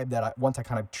Hangout vibe that once I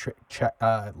kind of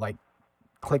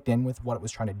clicked in with what it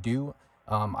was trying to do.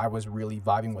 I was really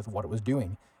vibing with what it was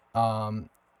doing.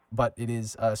 But it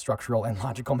is a structural and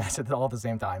logical mess all at the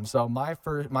same time. So my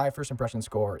first impression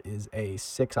score is a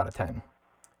 6 out of 10.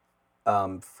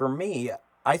 For me,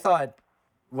 I thought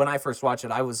when I first watched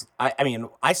it, I went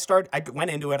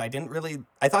into it. I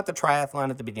thought the triathlon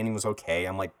at the beginning was okay.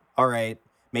 I'm like, all right,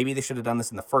 maybe they should have done this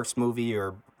in the first movie,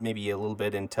 or maybe a little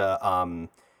bit into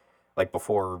like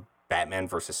before Batman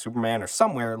versus Superman or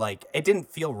somewhere. Like, it didn't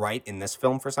feel right in this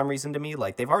film for some reason to me.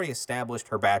 Like, they've already established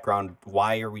her background.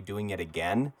 Why are we doing it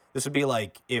again? This would be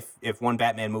like if one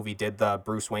Batman movie did the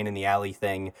Bruce Wayne in the alley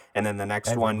thing, and then the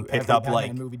next one picked up Batman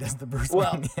like movie does the Bruce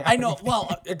well, Wayne. I know. Well,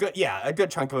 a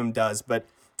good chunk of them does, but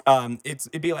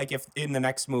it'd be like if in the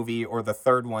next movie or the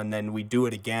third one, then we do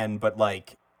it again, but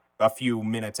like a few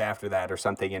minutes after that or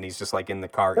something, and he's just like in the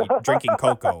car drinking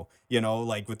cocoa,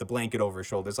 like with the blanket over his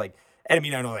shoulders. Like, and I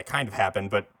mean, I know that kind of happened,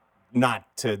 but not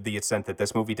to the extent that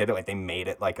this movie did it. Like, they made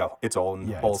it like its own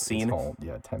whole scene.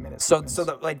 10 minutes. So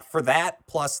like for that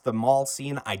plus the mall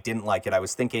scene, I didn't like it. I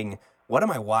was thinking, what am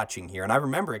I watching here? And I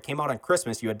remember it came out on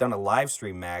Christmas. You had done a live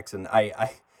stream, Max, and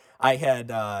I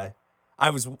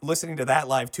was listening to that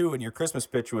live too. And your Christmas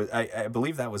pitch was, I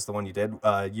believe that was the one you did.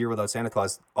 Year Without Santa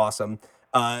Claus, awesome.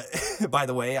 By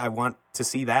the way, I want to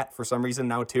see that for some reason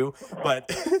now too. But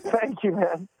thank you,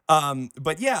 man.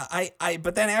 But yeah,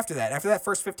 but then after that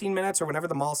first 15 minutes or whenever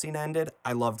the mall scene ended,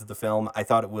 I loved the film. I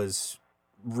thought it was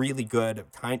really good.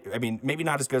 I mean, maybe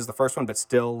not as good as the first one, but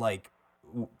still like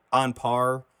on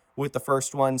par with the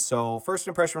first one. So first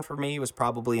impression for me was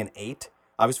probably an 8.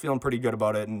 I was feeling pretty good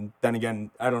about it. And then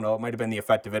again, I don't know, it might have been the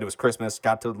effect of it. It was Christmas,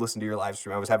 got to listen to your live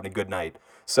stream. I was having a good night.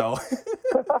 So,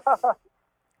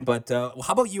 but how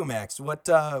about you, Max?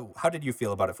 How did you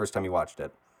feel about it first time you watched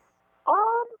it?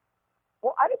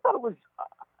 Well, I just thought it was,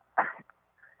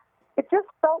 it just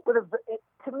felt,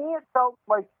 to me, it felt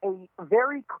like a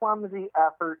very clumsy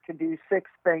effort to do 6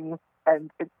 things,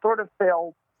 and it sort of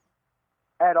failed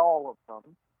at all of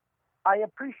them. I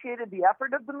appreciated the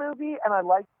effort of the movie, and I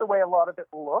liked the way a lot of it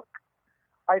looked.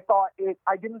 I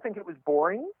didn't think it was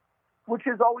boring, which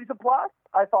is always a plus.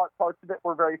 I thought parts of it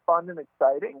were very fun and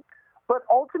exciting. But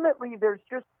ultimately, there's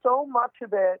just so much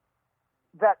of it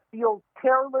that feels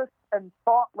careless and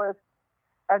thoughtless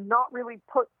and not really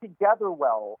put together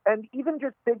well. And even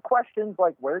just big questions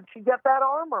like, where'd she get that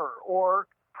armor? Or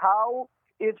how,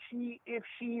 if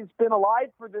she's been alive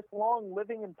for this long,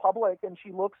 living in public, and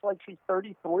she looks like she's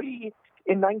 33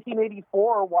 in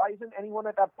 1984, why isn't anyone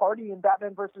at that party in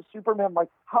Batman versus Superman like,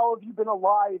 how have you been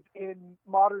alive in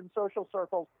modern social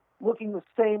circles looking the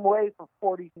same way for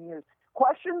 40 years?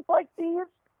 Questions like these,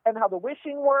 and how the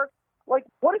wishing works. Like,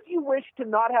 what if you wish to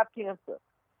not have cancer?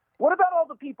 What about all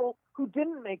the people who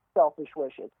didn't make selfish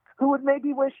wishes, who would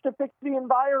maybe wish to fix the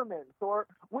environment or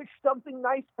wish something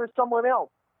nice for someone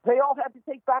else? They all have to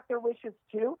take back their wishes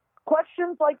too.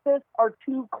 Questions like this are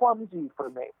too clumsy for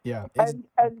me. Yeah, and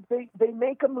they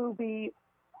make a movie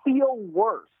feel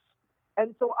worse.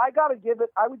 And so I got to give it,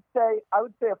 I would say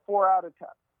a 4 out of 10.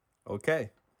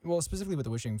 Okay. Well, specifically with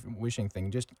the wishing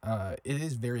thing, just it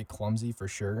is very clumsy for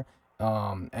sure.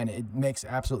 And it makes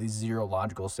absolutely zero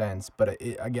logical sense. But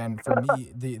again, for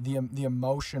me, the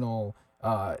emotional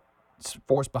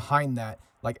force behind that,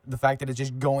 like the fact that it's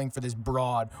just going for this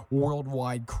broad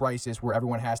worldwide crisis where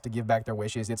everyone has to give back their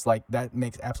wishes, it's like that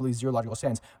makes absolutely zero logical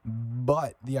sense.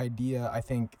 But the idea, I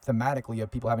think, thematically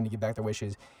of people having to give back their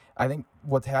wishes, I think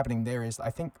what's happening there is, I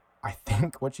think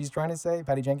what she's trying to say,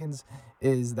 Patty Jenkins,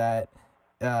 is that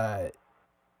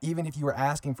even if you were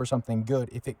asking for something good,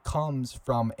 if it comes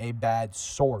from a bad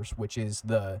source, which is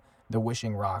the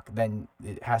wishing rock, then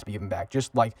it has to be given back.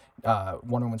 Just like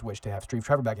Wonder Woman's wish to have Steve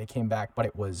Trevor back, it came back, but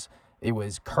it was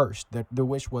cursed. The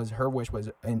wish was, her wish was,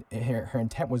 and her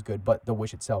intent was good, but the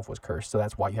wish itself was cursed. So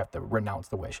that's why you have to renounce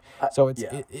the wish. So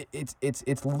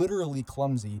it's literally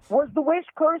clumsy. Was the wish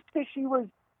cursed because she was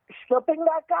shipping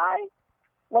that guy?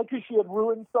 Like, because she had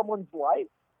ruined someone's life?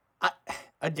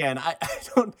 I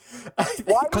don't.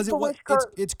 Why was the wish cursed?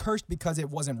 It's cursed because it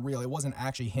wasn't real. It wasn't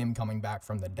actually him coming back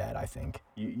from the dead, I think.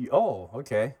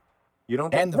 Okay. You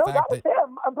don't. And that was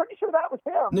him. I'm pretty sure that was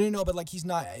him. No. But like he's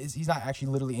not actually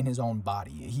literally in his own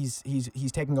body. He's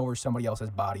taking over somebody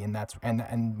else's body, and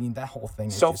I mean that whole thing.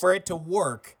 So for it to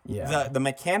work, yeah. the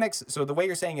mechanics. So the way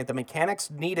you're saying it, the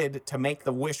mechanics needed to make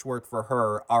the wish work for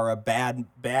her are a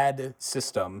bad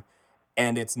system.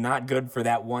 And it's not good for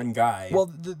that one guy. Well,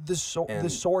 the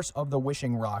source of the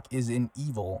wishing rock is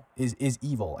evil,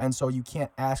 and so you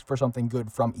can't ask for something good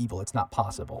from evil. It's not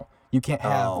possible. You can't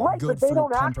have good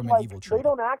fruit come from an evil tree. They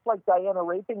don't act like Diana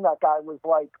raping that guy was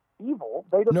like evil.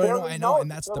 No, I know, and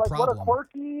that's the problem. What a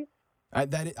quirky.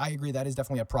 I agree. That is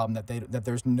definitely a problem. That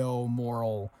there's no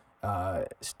moral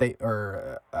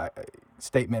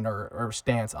statement or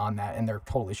stance on that, and there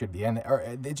totally should be. And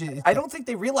I don't think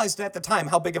they realized at the time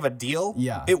how big of a deal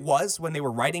it was when they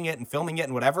were writing it and filming it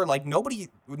and whatever. Like nobody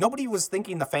was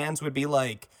thinking the fans would be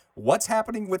like, what's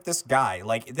happening with this guy?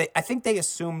 Like I think they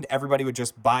assumed everybody would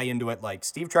just buy into it. Like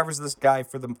Steve Trevor's this guy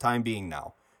for the time being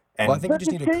now. And well, I think you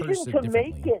just need to curse it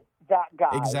differently. Make it that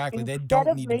guy. Exactly. They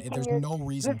don't need it. There's no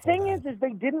reason for that. The thing is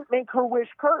they didn't make her wish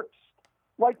cursed.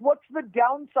 Like, what's the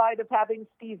downside of having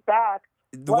Steve back?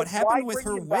 What happened with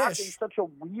her wish? In such a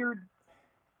weird.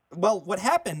 Well, what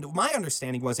happened? My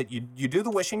understanding was that you do the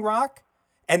wishing rock,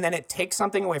 and then it takes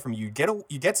something away from you.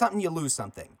 You get something, you lose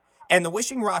something. And the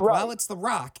wishing rock, while it's the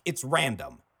rock, it's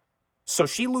random. So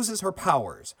she loses her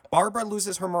powers. Barbara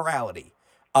loses her morality.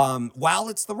 While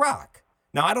it's the rock.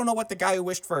 Now I don't know what the guy who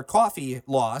wished for a coffee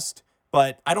lost.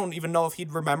 But I don't even know if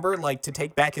he'd remember, like, to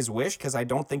take back his wish, because I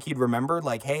don't think he'd remember,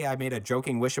 like, hey, I made a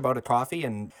joking wish about a coffee,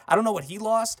 and I don't know what he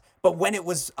lost. But when it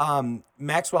was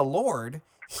Maxwell Lord,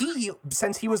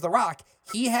 since he was the Rock,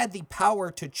 he had the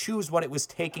power to choose what it was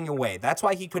taking away. That's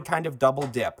why he could kind of double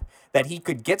dip, that he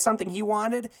could get something he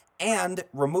wanted and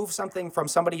remove something from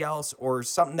somebody else or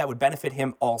something that would benefit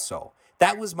him also.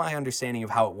 That was my understanding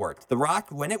of how it worked. The Rock,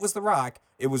 when it was The Rock,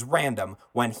 it was random.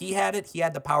 When he had it, he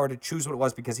had the power to choose what it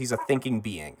was because he's a thinking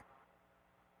being.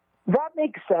 That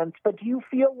makes sense, but do you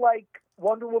feel like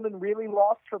Wonder Woman really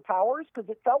lost her powers?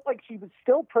 Because it felt like she was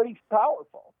still pretty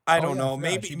powerful. I don't know.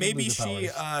 Maybe she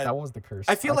that was the curse.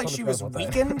 I feel like she was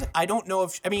weakened. I don't know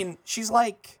if... I mean, she's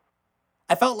like...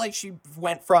 I felt like she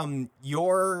went from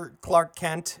your Clark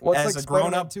Kent as a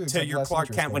grown-up to your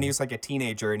Clark Kent when he was like a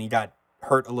teenager and he got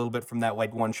hurt a little bit from that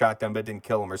like one shotgun but didn't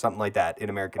kill him or something like that in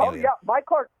American Alien. Oh yeah,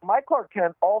 my Clark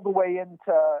Kent all the way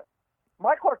into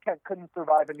my Clark Kent couldn't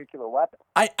survive a nuclear weapon.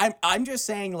 I'm just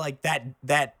saying like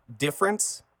that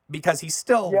difference because he's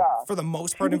still for the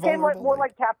most part invulnerable. He became more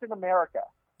like Captain America.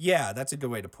 Yeah, that's a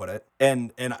good way to put it.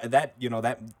 And that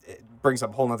that brings up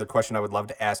a whole other question I would love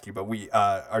to ask you, but we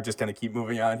are just going to keep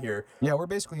moving on here. Yeah, we're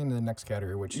basically into the next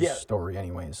category, which is story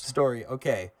anyways. Story,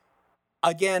 okay.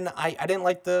 Again, I didn't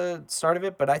like the start of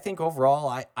it, but I think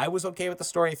overall I was okay with the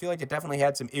story. I feel like it definitely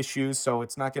had some issues, so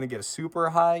it's not going to get a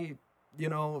super high,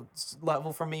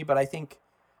 level from me, but I think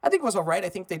it was all right. I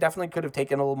think they definitely could have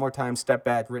taken a little more time, stepped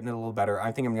back, written it a little better.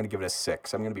 I think I'm going to give it a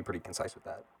 6. I'm going to be pretty concise with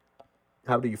that.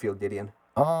 How do you feel, Gideon?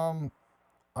 I'm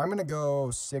going to go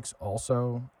 6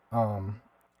 also.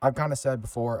 I've kind of said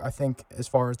before, I think as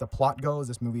far as the plot goes,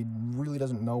 this movie really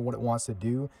doesn't know what it wants to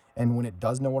do. And when it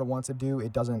does know what it wants to do,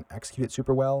 it doesn't execute it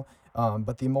super well.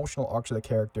 But the emotional arcs of the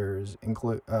characters,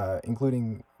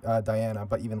 including Diana,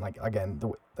 but even like, again,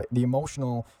 the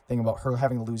emotional thing about her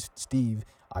having to lose Steve,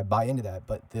 I buy into that,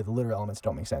 but the literal elements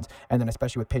don't make sense. And then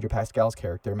especially with Pedro Pascal's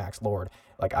character, Max Lord,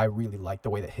 like I really like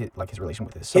the way that his relation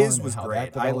with his son was and how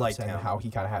great. that I develops liked and him. how he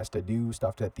kind of has to do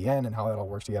stuff at the end and how that all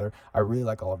works together. I really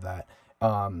like all of that.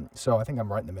 So I think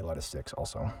I'm right in the middle at a 6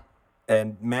 also.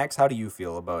 And Max, how do you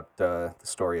feel about the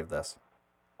story of this?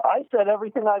 I said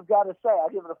everything I've got to say. I'll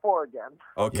give it a 4 again.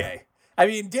 Okay. Yeah. I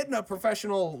mean, getting a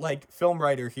professional film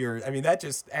writer here, I mean, that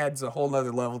just adds a whole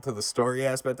nother level to the story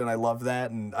aspect, and I love that.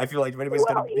 And I feel like if anybody's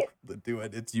going to be able to do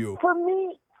it, it's you. For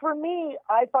me,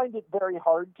 I find it very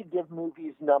hard to give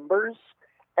movies numbers,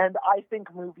 and I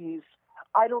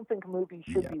don't think movies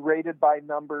should be rated by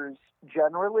numbers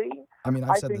generally. I mean,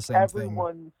 I said the same thing.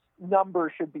 Everyone's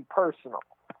number should be personal,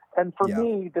 and for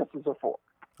me, this is a 4.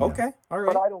 Okay, all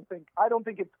right. But I don't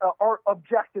think it's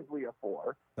objectively a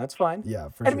 4. That's fine. Yeah,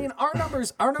 for sure. I mean, our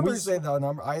numbers. We say the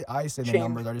number. I say the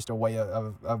numbers are just a way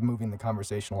of moving the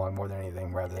conversation along more than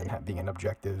anything, rather than being an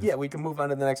objective. Yeah, we can move on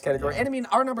to the next category. Yeah. And I mean,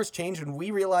 our numbers change, and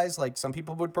we realize like some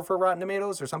people would prefer Rotten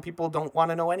Tomatoes, or some people don't want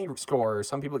to know any score, or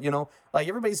some people, like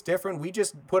everybody's different. We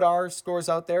just put our scores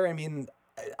out there. I mean,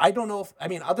 I don't know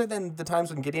other than the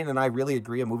times when Gideon and I really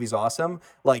agree a movie's awesome,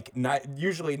 like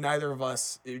usually neither of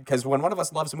us, because when one of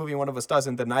us loves a movie and one of us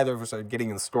doesn't, then neither of us are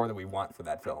getting the score that we want for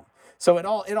that film. So it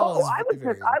all is.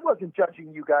 I wasn't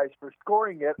judging you guys for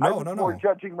scoring it. I was more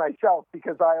judging myself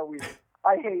because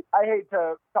I hate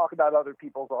to talk about other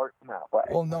people's art in that way.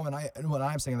 Well, no, and when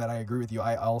I'm saying that I agree with you,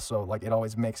 I also like it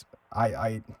always makes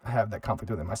I have that conflict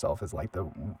with it myself. Is like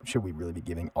should we really be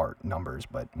giving art numbers?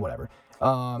 But whatever.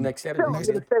 Next category. I'm going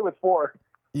to stay with 4.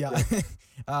 Yeah.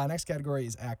 Next category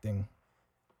is acting.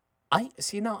 I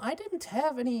didn't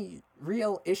have any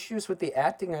real issues with the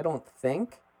acting. I don't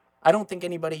think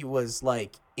anybody was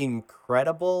like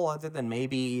incredible, other than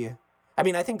maybe. I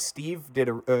mean, I think Steve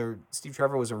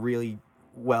Trevor was a really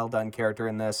well done character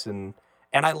in this, and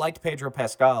I liked Pedro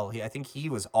Pascal. I think he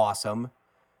was awesome.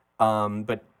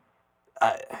 But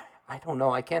I don't know.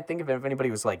 I can't think of if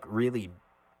anybody was like really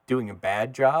doing a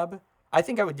bad job, I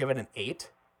think I would give it an 8.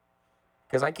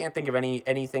 Because I can't think of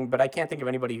anything, but I can't think of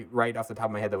anybody right off the top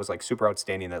of my head that was like super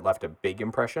outstanding that left a big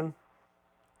impression.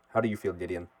 How do you feel,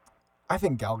 Gideon? I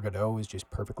think Gal Gadot is just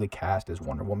perfectly cast as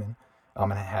Wonder Woman,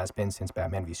 and it has been since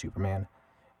Batman v Superman.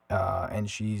 And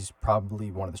she's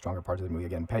probably one of the stronger parts of the movie.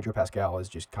 Again, Pedro Pascal is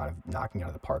just kind of knocking it out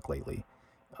of the park lately.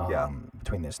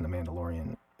 Between this and The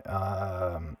Mandalorian,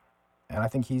 and I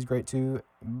think he's great too.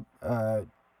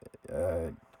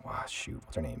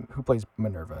 What's her name? Who plays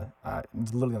Minerva?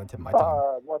 It's literally on the tip of my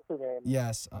tongue. What's her name?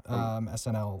 Yes,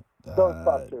 SNL.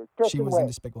 Ghostbusters. She was in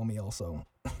Despicable Me also.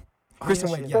 Kristen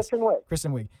Wiig, yes.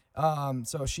 Kristen Wiig.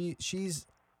 So she's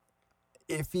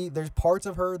iffy. There's parts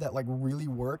of her that like really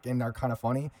work and are kind of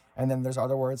funny, and then there's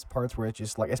other parts where it's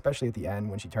just like, especially at the end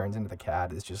when she turns into the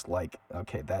cat, it's just like,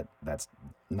 okay,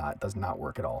 does not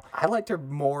work at all. I liked her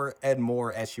more and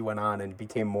more as she went on and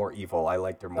became more evil. I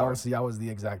liked her more. Oh, see, I was the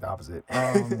exact opposite.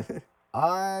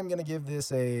 I'm gonna give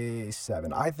this a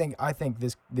 7. I think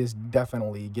this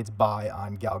definitely gets by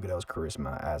on Gal Gadot's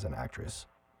charisma as an actress.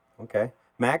 Okay,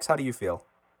 Max, how do you feel?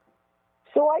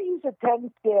 So I use a 10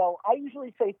 scale. I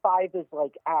usually say 5 is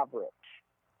like average.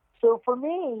 So for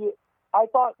me, I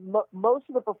thought most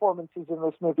of the performances in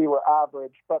this movie were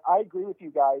average, but I agree with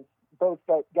you guys, both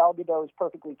that Gal Gadot is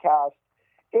perfectly cast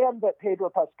and that Pedro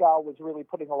Pascal was really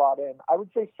putting a lot in. I would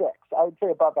say 6. I would say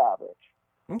above average.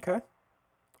 Okay.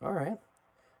 All right.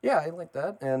 Yeah, I like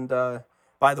that. And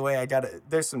by the way,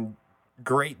 there's some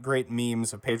great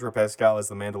memes of Pedro Pascal as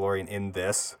the Mandalorian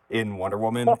in Wonder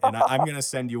Woman, and I'm going to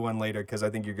send you one later because I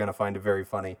think you're going to find it very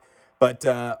funny. But,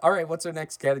 all right, what's our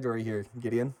next category here,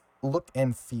 Gideon? Look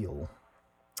and feel.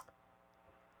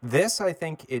 This, I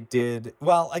think it did...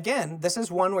 Well, again, this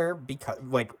is one where, because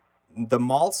like, the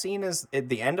mall scene is at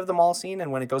the end of the mall scene,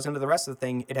 and when it goes into the rest of the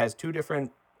thing, it has 2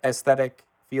 different aesthetic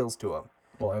feels to them.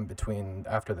 Well, in between,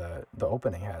 after the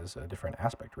opening has a different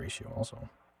aspect ratio also.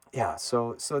 Yeah,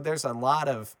 so there's a lot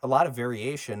of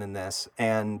variation in this,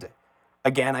 and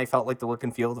again, I felt like the look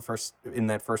and feel in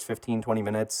that first 15, 20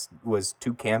 minutes was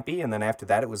too campy, and then after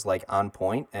that it was like on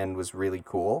point and was really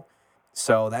cool.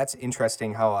 So that's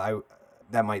interesting how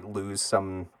that might lose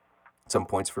some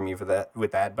points for me with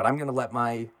that, but I'm going to let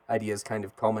my ideas kind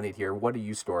of culminate here. What do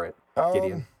you store it,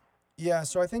 Gideon? Yeah,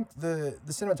 so I think the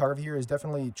cinematography here is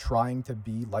definitely trying to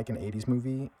be like an 80s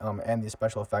movie, and the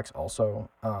special effects also,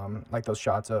 like those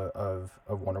shots of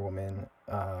Wonder Woman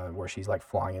where she's like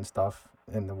flying and stuff,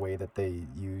 and the way that they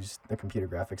use the computer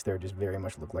graphics there just very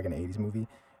much look like an 80s movie.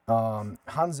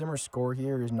 Hans Zimmer's score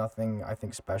here is nothing, I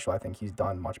think, special. I think he's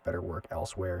done much better work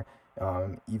elsewhere,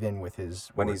 even with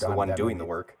his... When he's the one doing the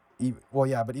work. Well,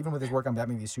 yeah, but even with his work on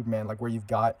Batman v Superman, like where you've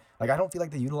got, like, I don't feel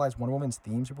like they utilize Wonder Woman's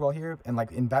theme super well here. And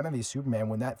like in Batman v Superman,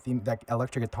 when that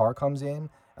electric guitar comes in,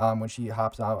 when she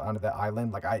hops out onto that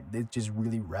island, like it's just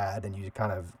really rad, and you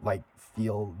kind of like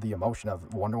feel the emotion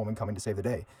of Wonder Woman coming to save the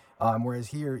day. Whereas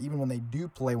here, even when they do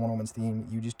play Wonder Woman's theme,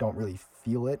 you just don't really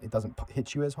feel it. It doesn't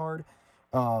hit you as hard.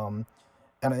 And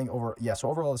I think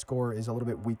overall the score is a little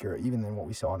bit weaker even than what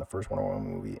we saw in the first Wonder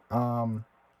Woman movie.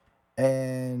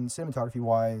 And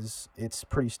cinematography-wise, it's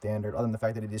pretty standard, other than the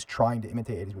fact that it is trying to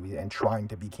imitate 80s movies and trying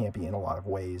to be campy in a lot of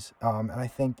ways. And I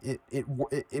think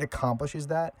it accomplishes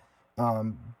that,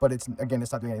 but it's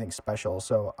not doing anything special.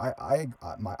 So I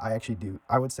actually do.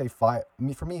 I would say 5.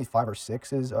 For me, 5 or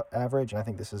 6 is average, and I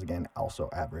think this is again also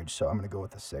average. So I'm going to go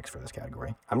with the 6 for this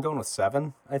category. I'm going with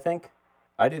 7. I think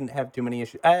I didn't have too many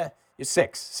issues.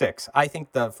 6. I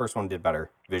think the first one did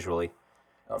better visually.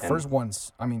 First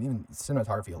one's, I mean, even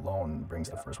cinematography alone brings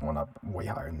the first one up way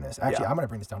higher than this. Actually, I'm going to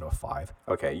bring this down to a 5.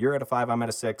 Okay, you're at a 5, I'm at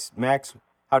a 6. Max,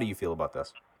 how do you feel about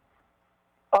this?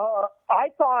 I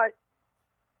thought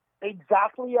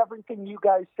exactly everything you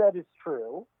guys said is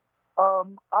true.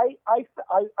 I'm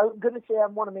going to say I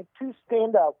want to make 2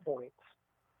 standout points.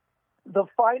 The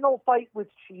final fight with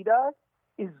Cheetah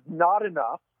is not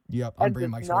enough. Yep, I'm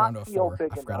bringing Mike's around to a 4.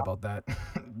 I forgot about that.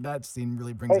 That scene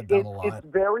really brings it down a lot. It's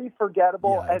very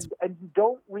forgettable, and you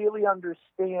don't really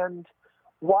understand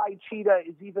why Cheetah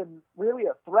is even really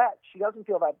a threat. She doesn't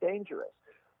feel that dangerous.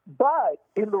 But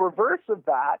in the reverse of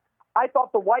that, I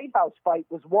thought the White House fight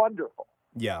was wonderful.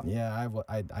 Yeah. Yeah,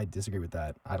 I disagree with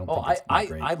that. I don't think it's that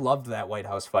great. I loved that White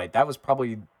House fight. That was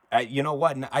probably... you know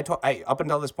what? Up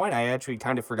until this point, I actually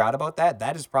kind of forgot about that.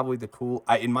 That is probably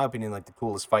in my opinion, like the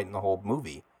coolest fight in the whole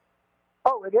movie.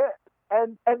 Oh, it is.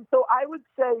 And so I would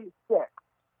say 6.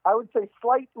 I would say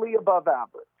slightly above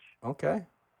average. Okay.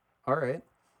 All right.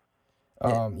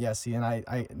 Yeah, see, and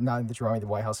I now that you're on the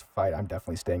White House fight, I'm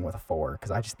definitely staying with a 4 because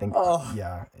I just think,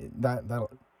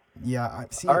 that'll. Yeah, I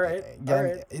see. All right. Again, All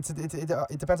right.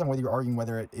 it depends on whether you're arguing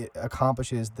whether it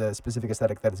accomplishes the specific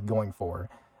aesthetic that it's going for,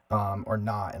 or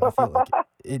not. And I feel like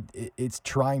it's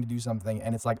trying to do something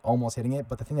and it's like almost hitting it,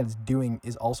 but the thing that it's doing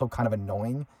is also kind of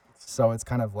annoying. So it's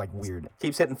kind of like weird.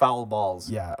 Keeps hitting foul balls.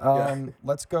 Yeah.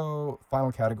 Let's go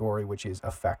final category, which is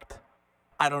effect.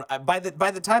 By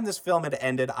the time this film had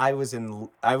ended, I was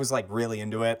like really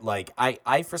into it. Like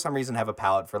I for some reason have a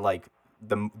palate for like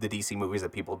the DC movies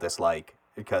that people dislike,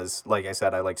 because like I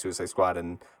said, I like Suicide Squad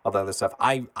and all the other stuff.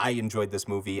 I enjoyed this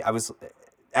movie.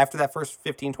 After that first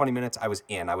 15-20 minutes, I was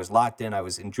in. I was locked in. I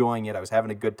was enjoying it. I was having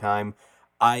a good time.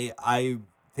 I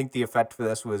think the effect for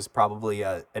this was probably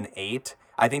an 8.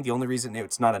 I think the only reason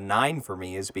it's not a 9 for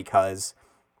me is because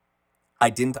I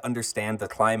didn't understand the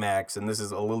climax, and this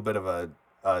is a little bit of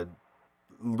a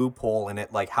loophole in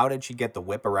it. Like, how did she get the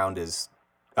whip around his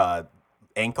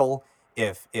ankle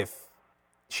if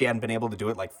she hadn't been able to do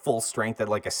it like full strength at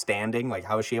like a standing? Like,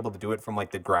 how is she able to do it from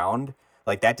like the ground?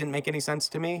 Like, that didn't make any sense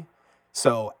to me.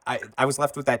 So I was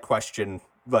left with that question,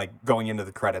 like going into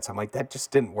the credits. I'm like, that just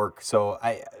didn't work.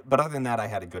 But other than that, I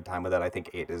had a good time with it. I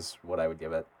think 8 is what I would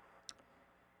give it.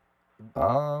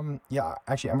 Yeah,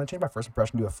 actually, I'm gonna change my first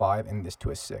impression to a 5 and this to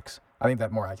a 6. I think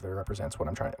that more accurately represents what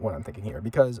I'm thinking here,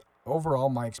 because overall,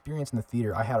 my experience in the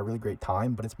theater, I had a really great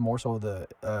time, but it's more so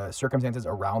the circumstances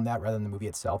around that rather than the movie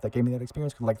itself that gave me that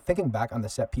experience. Cause like thinking back on the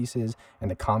set pieces and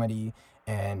the comedy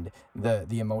and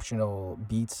the emotional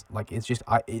beats, like it's just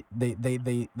they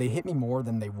hit me more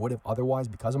than they would have otherwise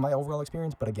because of my overall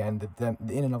experience. But again, the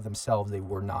in and of themselves, they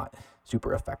were not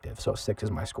super effective. So 6 is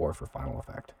my score for final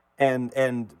effect.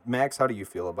 And Max, how do you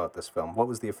feel about this film? What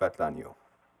was the effect on you?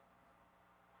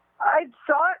 I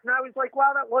saw it and I was like,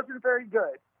 wow, that wasn't very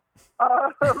good. I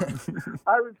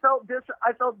felt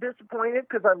disappointed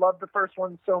because I loved the first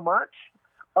one so much.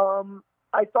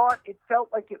 I thought it felt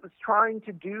like it was trying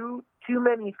to do too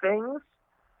many things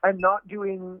and not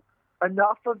doing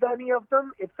enough of any of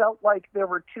them. It felt like there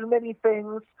were too many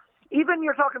things. Even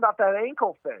you're talking about that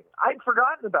ankle thing. I'd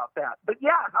forgotten about that. But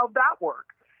yeah, how'd that work?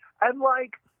 And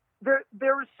like,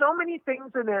 there were so many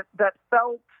things in it that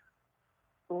felt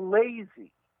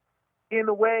lazy in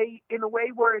a way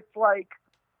where it's like,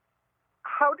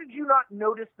 how did you not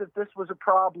notice that this was a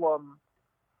problem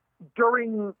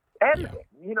during editing?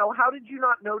 Yeah. You know, how did you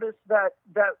not notice that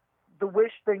the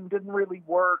wish thing didn't really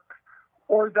work,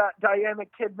 or that Diana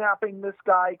kidnapping this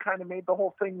guy kind of made the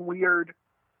whole thing weird?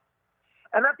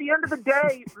 And at the end of the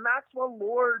day, Maxwell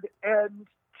Lord and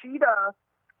Cheetah,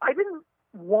 I didn't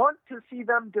want to see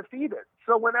them defeated.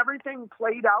 So when everything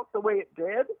played out the way it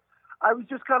did, I was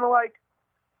just kind of like,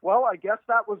 well, I guess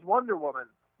that was Wonder Woman,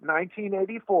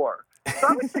 1984. So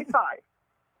I would say 5.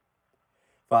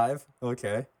 5?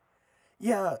 Okay.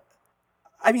 Yeah.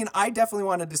 I mean, I definitely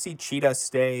wanted to see Cheetah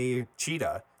stay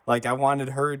Cheetah. Like, I wanted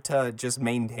her to just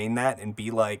maintain that and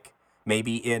be like,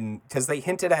 maybe because they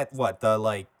hinted at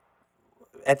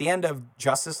at the end of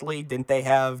Justice League, didn't they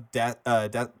have isn't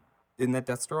that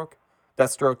Deathstroke?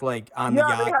 Deathstroke, like, on the yacht.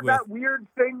 Yeah, they had that weird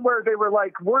thing where they were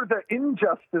like, we're the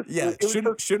Injustice. Yeah,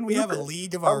 shouldn't we have a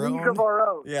league of our own? A league of our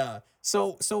own. Yeah.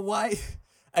 So why?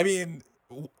 I mean,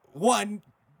 one,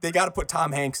 they got to put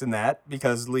Tom Hanks in that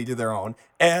because league of their own,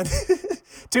 and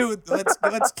 2,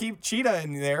 let's keep Cheetah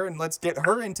in there and let's get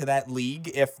her into that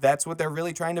league if that's what they're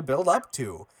really trying to build up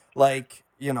to. Like,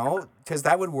 you know, because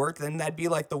that would work. Then that'd be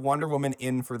like the Wonder Woman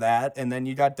in for that, and then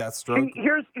you got Deathstroke.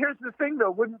 Here's the thing,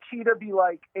 though. Wouldn't Cheetah be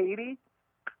like 80?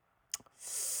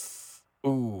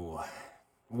 Ooh,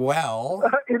 well,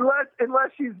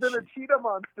 unless she's been a cheetah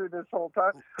monster this whole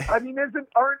time. I mean, isn't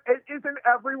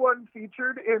everyone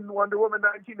featured in Wonder Woman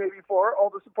 1984? All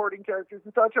the supporting characters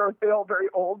and such, aren't they all very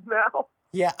old now?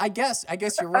 Yeah, I guess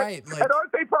you're right. And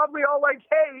aren't they probably all like,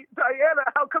 "Hey, Diana,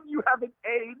 how come you haven't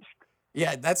aged?"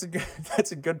 Yeah, that's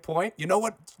a good point. You know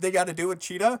what they got to do with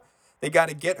Cheetah? They got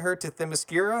to get her to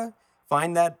Themyscira,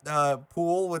 find that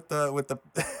pool with the with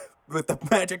the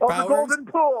magic powers. The golden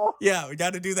pool. Yeah, we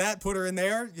got to do that. Put her in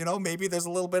there. You know, maybe there's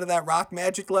a little bit of that rock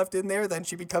magic left in there. Then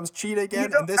she becomes Cheetah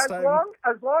again. And this time,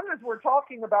 as long as we're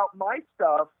talking about my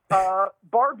stuff,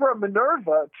 Barbara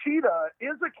Minerva, Cheetah,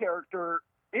 is a character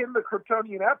in the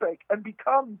Kryptonian epic and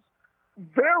becomes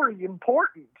very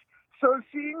important. So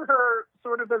seeing her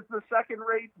sort of as the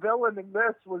second-rate villain in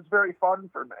this was very fun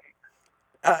for me.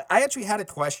 I actually had a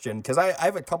question, because I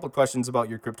have a couple of questions about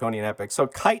your Kryptonian epic. So,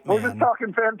 Kite Man. We're just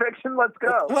talking fan fiction. Let's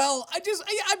go. Well,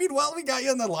 we got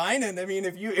you on the line, and I mean,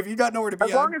 if you got nowhere to be,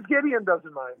 as long as Gideon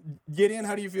doesn't mind. Gideon,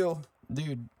 how do you feel,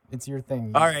 dude? It's your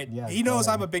thing. All right. Yeah, he knows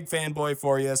I'm a big fanboy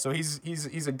for you, so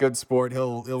he's a good sport.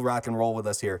 He'll rock and roll with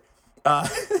us here.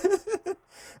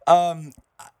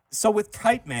 So with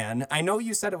Kite Man, I know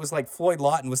you said it was like Floyd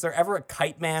Lawton. Was there ever a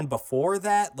Kite Man before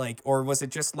that? Like, or was it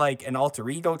just like an alter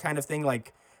ego kind of thing?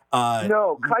 Like,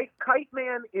 no, Kite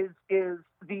Man is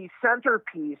the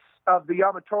centerpiece of the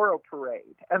Yamatoro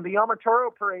Parade, and the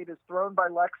Yamatoro Parade is thrown by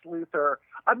Lex Luthor.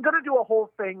 I'm going to do a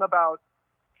whole thing about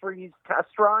Freeze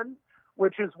Test Run,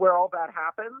 which is where all that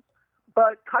happens.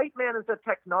 But Kite Man is a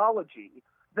technology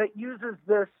that uses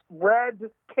this red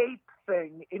cape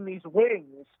thing in these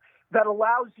wings that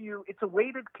allows you, it's a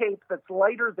weighted cape that's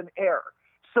lighter than air.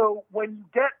 So when you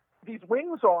get these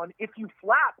wings on, if you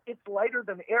flap, it's lighter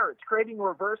than air. It's creating a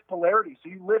reverse polarity. So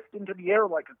you lift into the air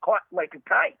like a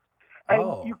kite.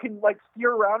 And you can like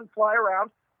steer around and fly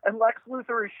around. And Lex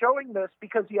Luthor is showing this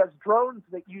because he has drones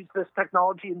that use this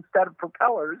technology instead of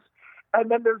propellers.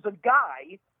 And then there's a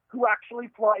guy who actually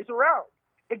flies around,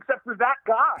 except for that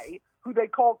guy who they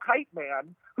call Kite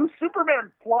Man, who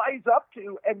Superman flies up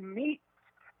to and meets.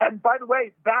 And by the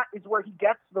way, that is where he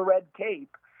gets the red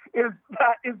cape.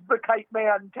 That is the Kite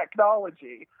Man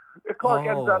technology. Clark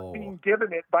ends up being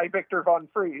given it by Victor Von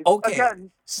Fries. Okay. Again,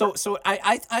 so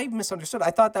I misunderstood. I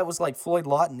thought that was like Floyd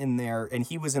Lawton in there, and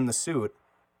he was in the suit,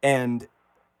 and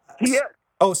he is.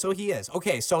 Oh, so he is.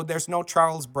 Okay, so there's no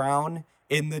Charles Brown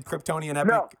in the Kryptonian epic.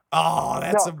 No. Oh,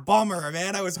 that's a bummer,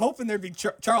 man. I was hoping there'd be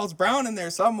Charles Brown in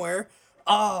there somewhere.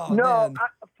 Oh, no, man.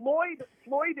 Floyd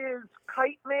is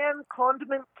Kite Man,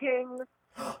 Condiment King,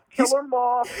 Killer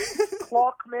Moth,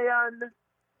 Clockman.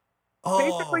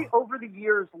 Basically, over the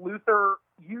years, Luthor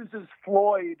uses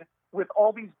Floyd with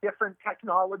all these different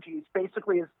technologies,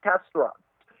 basically as test runs,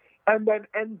 and then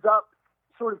ends up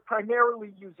sort of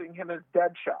primarily using him as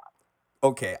Deadshot.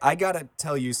 Okay, I gotta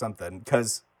tell you something,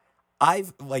 because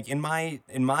I've, like, in my...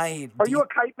 Are you a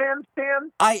Kite Man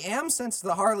fan? I am, since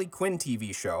the Harley Quinn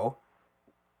TV show.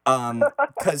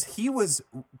 Because he was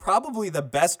probably the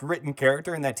best written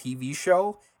character in that TV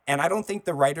show, and I don't think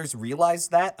the writers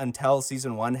realized that until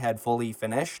season 1 had fully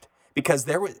finished, because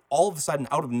there was, all of a sudden,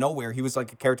 out of nowhere, he was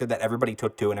like a character that everybody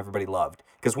took to and everybody loved.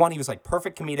 Because one, he was like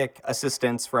perfect comedic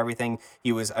assistance for everything.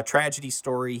 He was a tragedy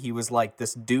story. He was like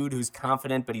this dude who's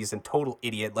confident, but he's a total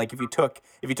idiot. Like if you took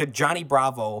Johnny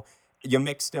Bravo, you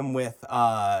mixed him with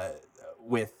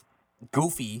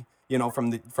Goofy, you know, from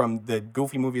the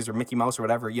Goofy movies or Mickey Mouse or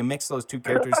whatever, you mix those two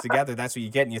characters together, that's what you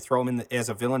get, and you throw him in as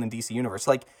a villain in DC Universe.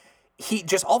 Like, he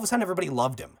just, all of a sudden, everybody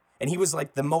loved him. And he was,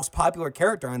 like, the most popular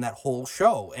character on that whole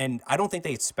show. And I don't think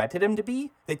they expected him to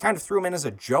be. They kind of threw him in as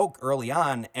a joke early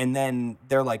on, and then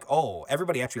they're like, oh,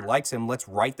 everybody actually likes him. Let's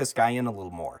write this guy in a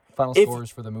little more. Final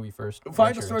scores for the movie first.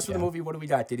 Final scores for the movie, what do we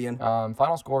got, Gideon?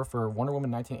 Final score for Wonder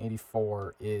Woman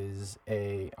 1984 is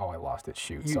a... Oh, I lost it.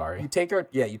 Shoot, sorry. You take our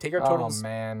totals. Oh,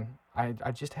 man.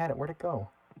 I just had it. Where'd it go?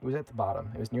 It was at the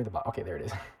bottom. It was near the bottom. Okay, there it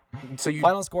is. So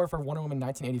Final score for Wonder Woman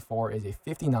 1984 is a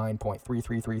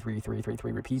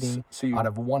 59.333333 repeating out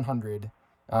of 100,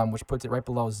 which puts it right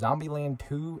below Zombieland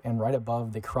 2 and right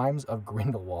above The Crimes of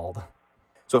Grindelwald.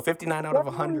 So 59 out of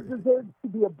 100. Deserves to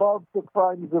be above The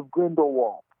Crimes of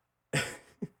Grindelwald.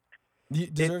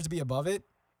 Deserves to be above it?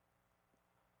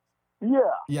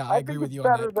 Yeah, I agree with you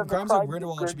on that. Crimes of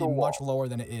Grindelwald should be much lower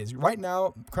than it is. Right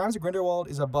now, Crimes of Grindelwald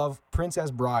is above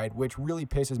Princess Bride, which really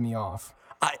pisses me off.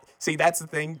 See, that's the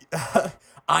thing.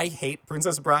 I hate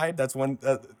Princess Bride. That's one,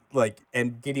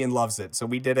 and Gideon loves it. So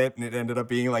we did it, and it ended up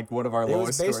being like one of our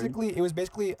lowest. It was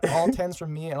basically all 10s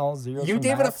from me and all 0s You from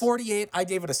gave Max. it a 48. I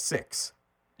gave it a 6.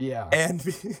 Yeah. And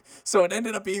so it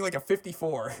ended up being like a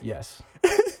 54. Yes.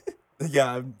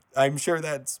 Yeah, I'm sure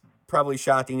that's probably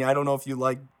shocking. I don't know if you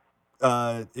like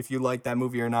that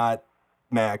movie or not,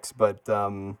 Max, but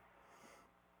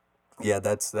yeah,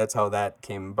 that's how that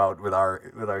came about with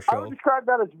our show. I would describe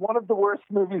that as one of the worst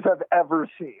movies I've ever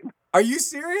seen. Are you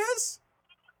serious?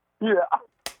 Yeah.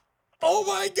 Oh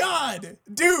my God,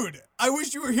 dude! I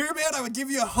wish you were here, man. I would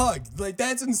give you a hug. Like,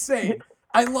 that's insane.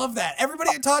 I love that.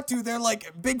 Everybody I talk to, they're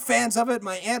like big fans of it.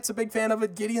 My aunt's a big fan of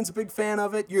it. Gideon's a big fan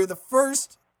of it. You're the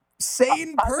first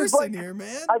sane person here,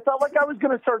 man. I felt like I was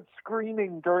going to start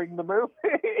screaming during the movie.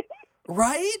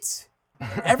 Right?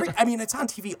 It's on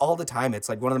TV all the time. It's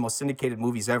like one of the most syndicated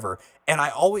movies ever. And I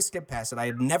always skip past it. I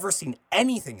had never seen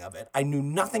anything of it. I knew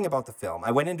nothing about the film. I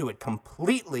went into it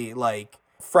completely like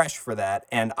fresh for that,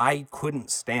 and I couldn't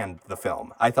stand the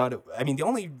film. I thought the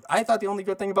only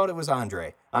good thing about it was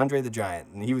Andre the Giant,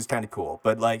 and he was kind of cool.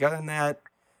 But like other than that,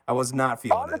 I was not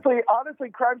feeling it. Honestly,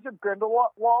 Crimes of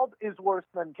Grindelwald is worse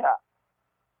than Cats.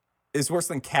 Is worse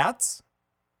than Cats?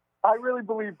 I really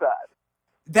believe that.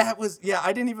 I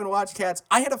didn't even watch Cats.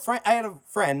 I had a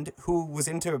friend who was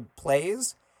into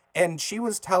plays, and she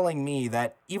was telling me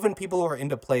that even people who are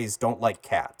into plays don't like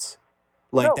Cats.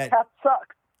 Cats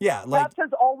suck. Yeah, like Cats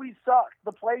has always sucked.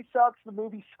 The play sucks. The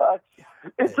movie sucks.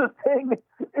 It's a thing.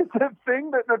 It's a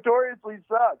thing that notoriously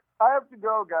sucks. I have to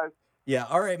go, guys. Yeah,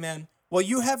 all right, man. Well,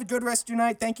 you have a good rest of your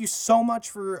night. Thank you so much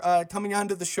for coming on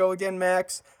to the show again,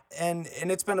 Max. And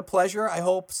it's been a pleasure. I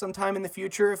hope sometime in the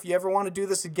future, if you ever want to do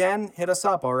this again, hit us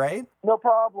up, all right? No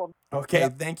problem. Okay,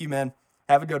 Thank you, man.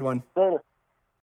 Have a good one. Later.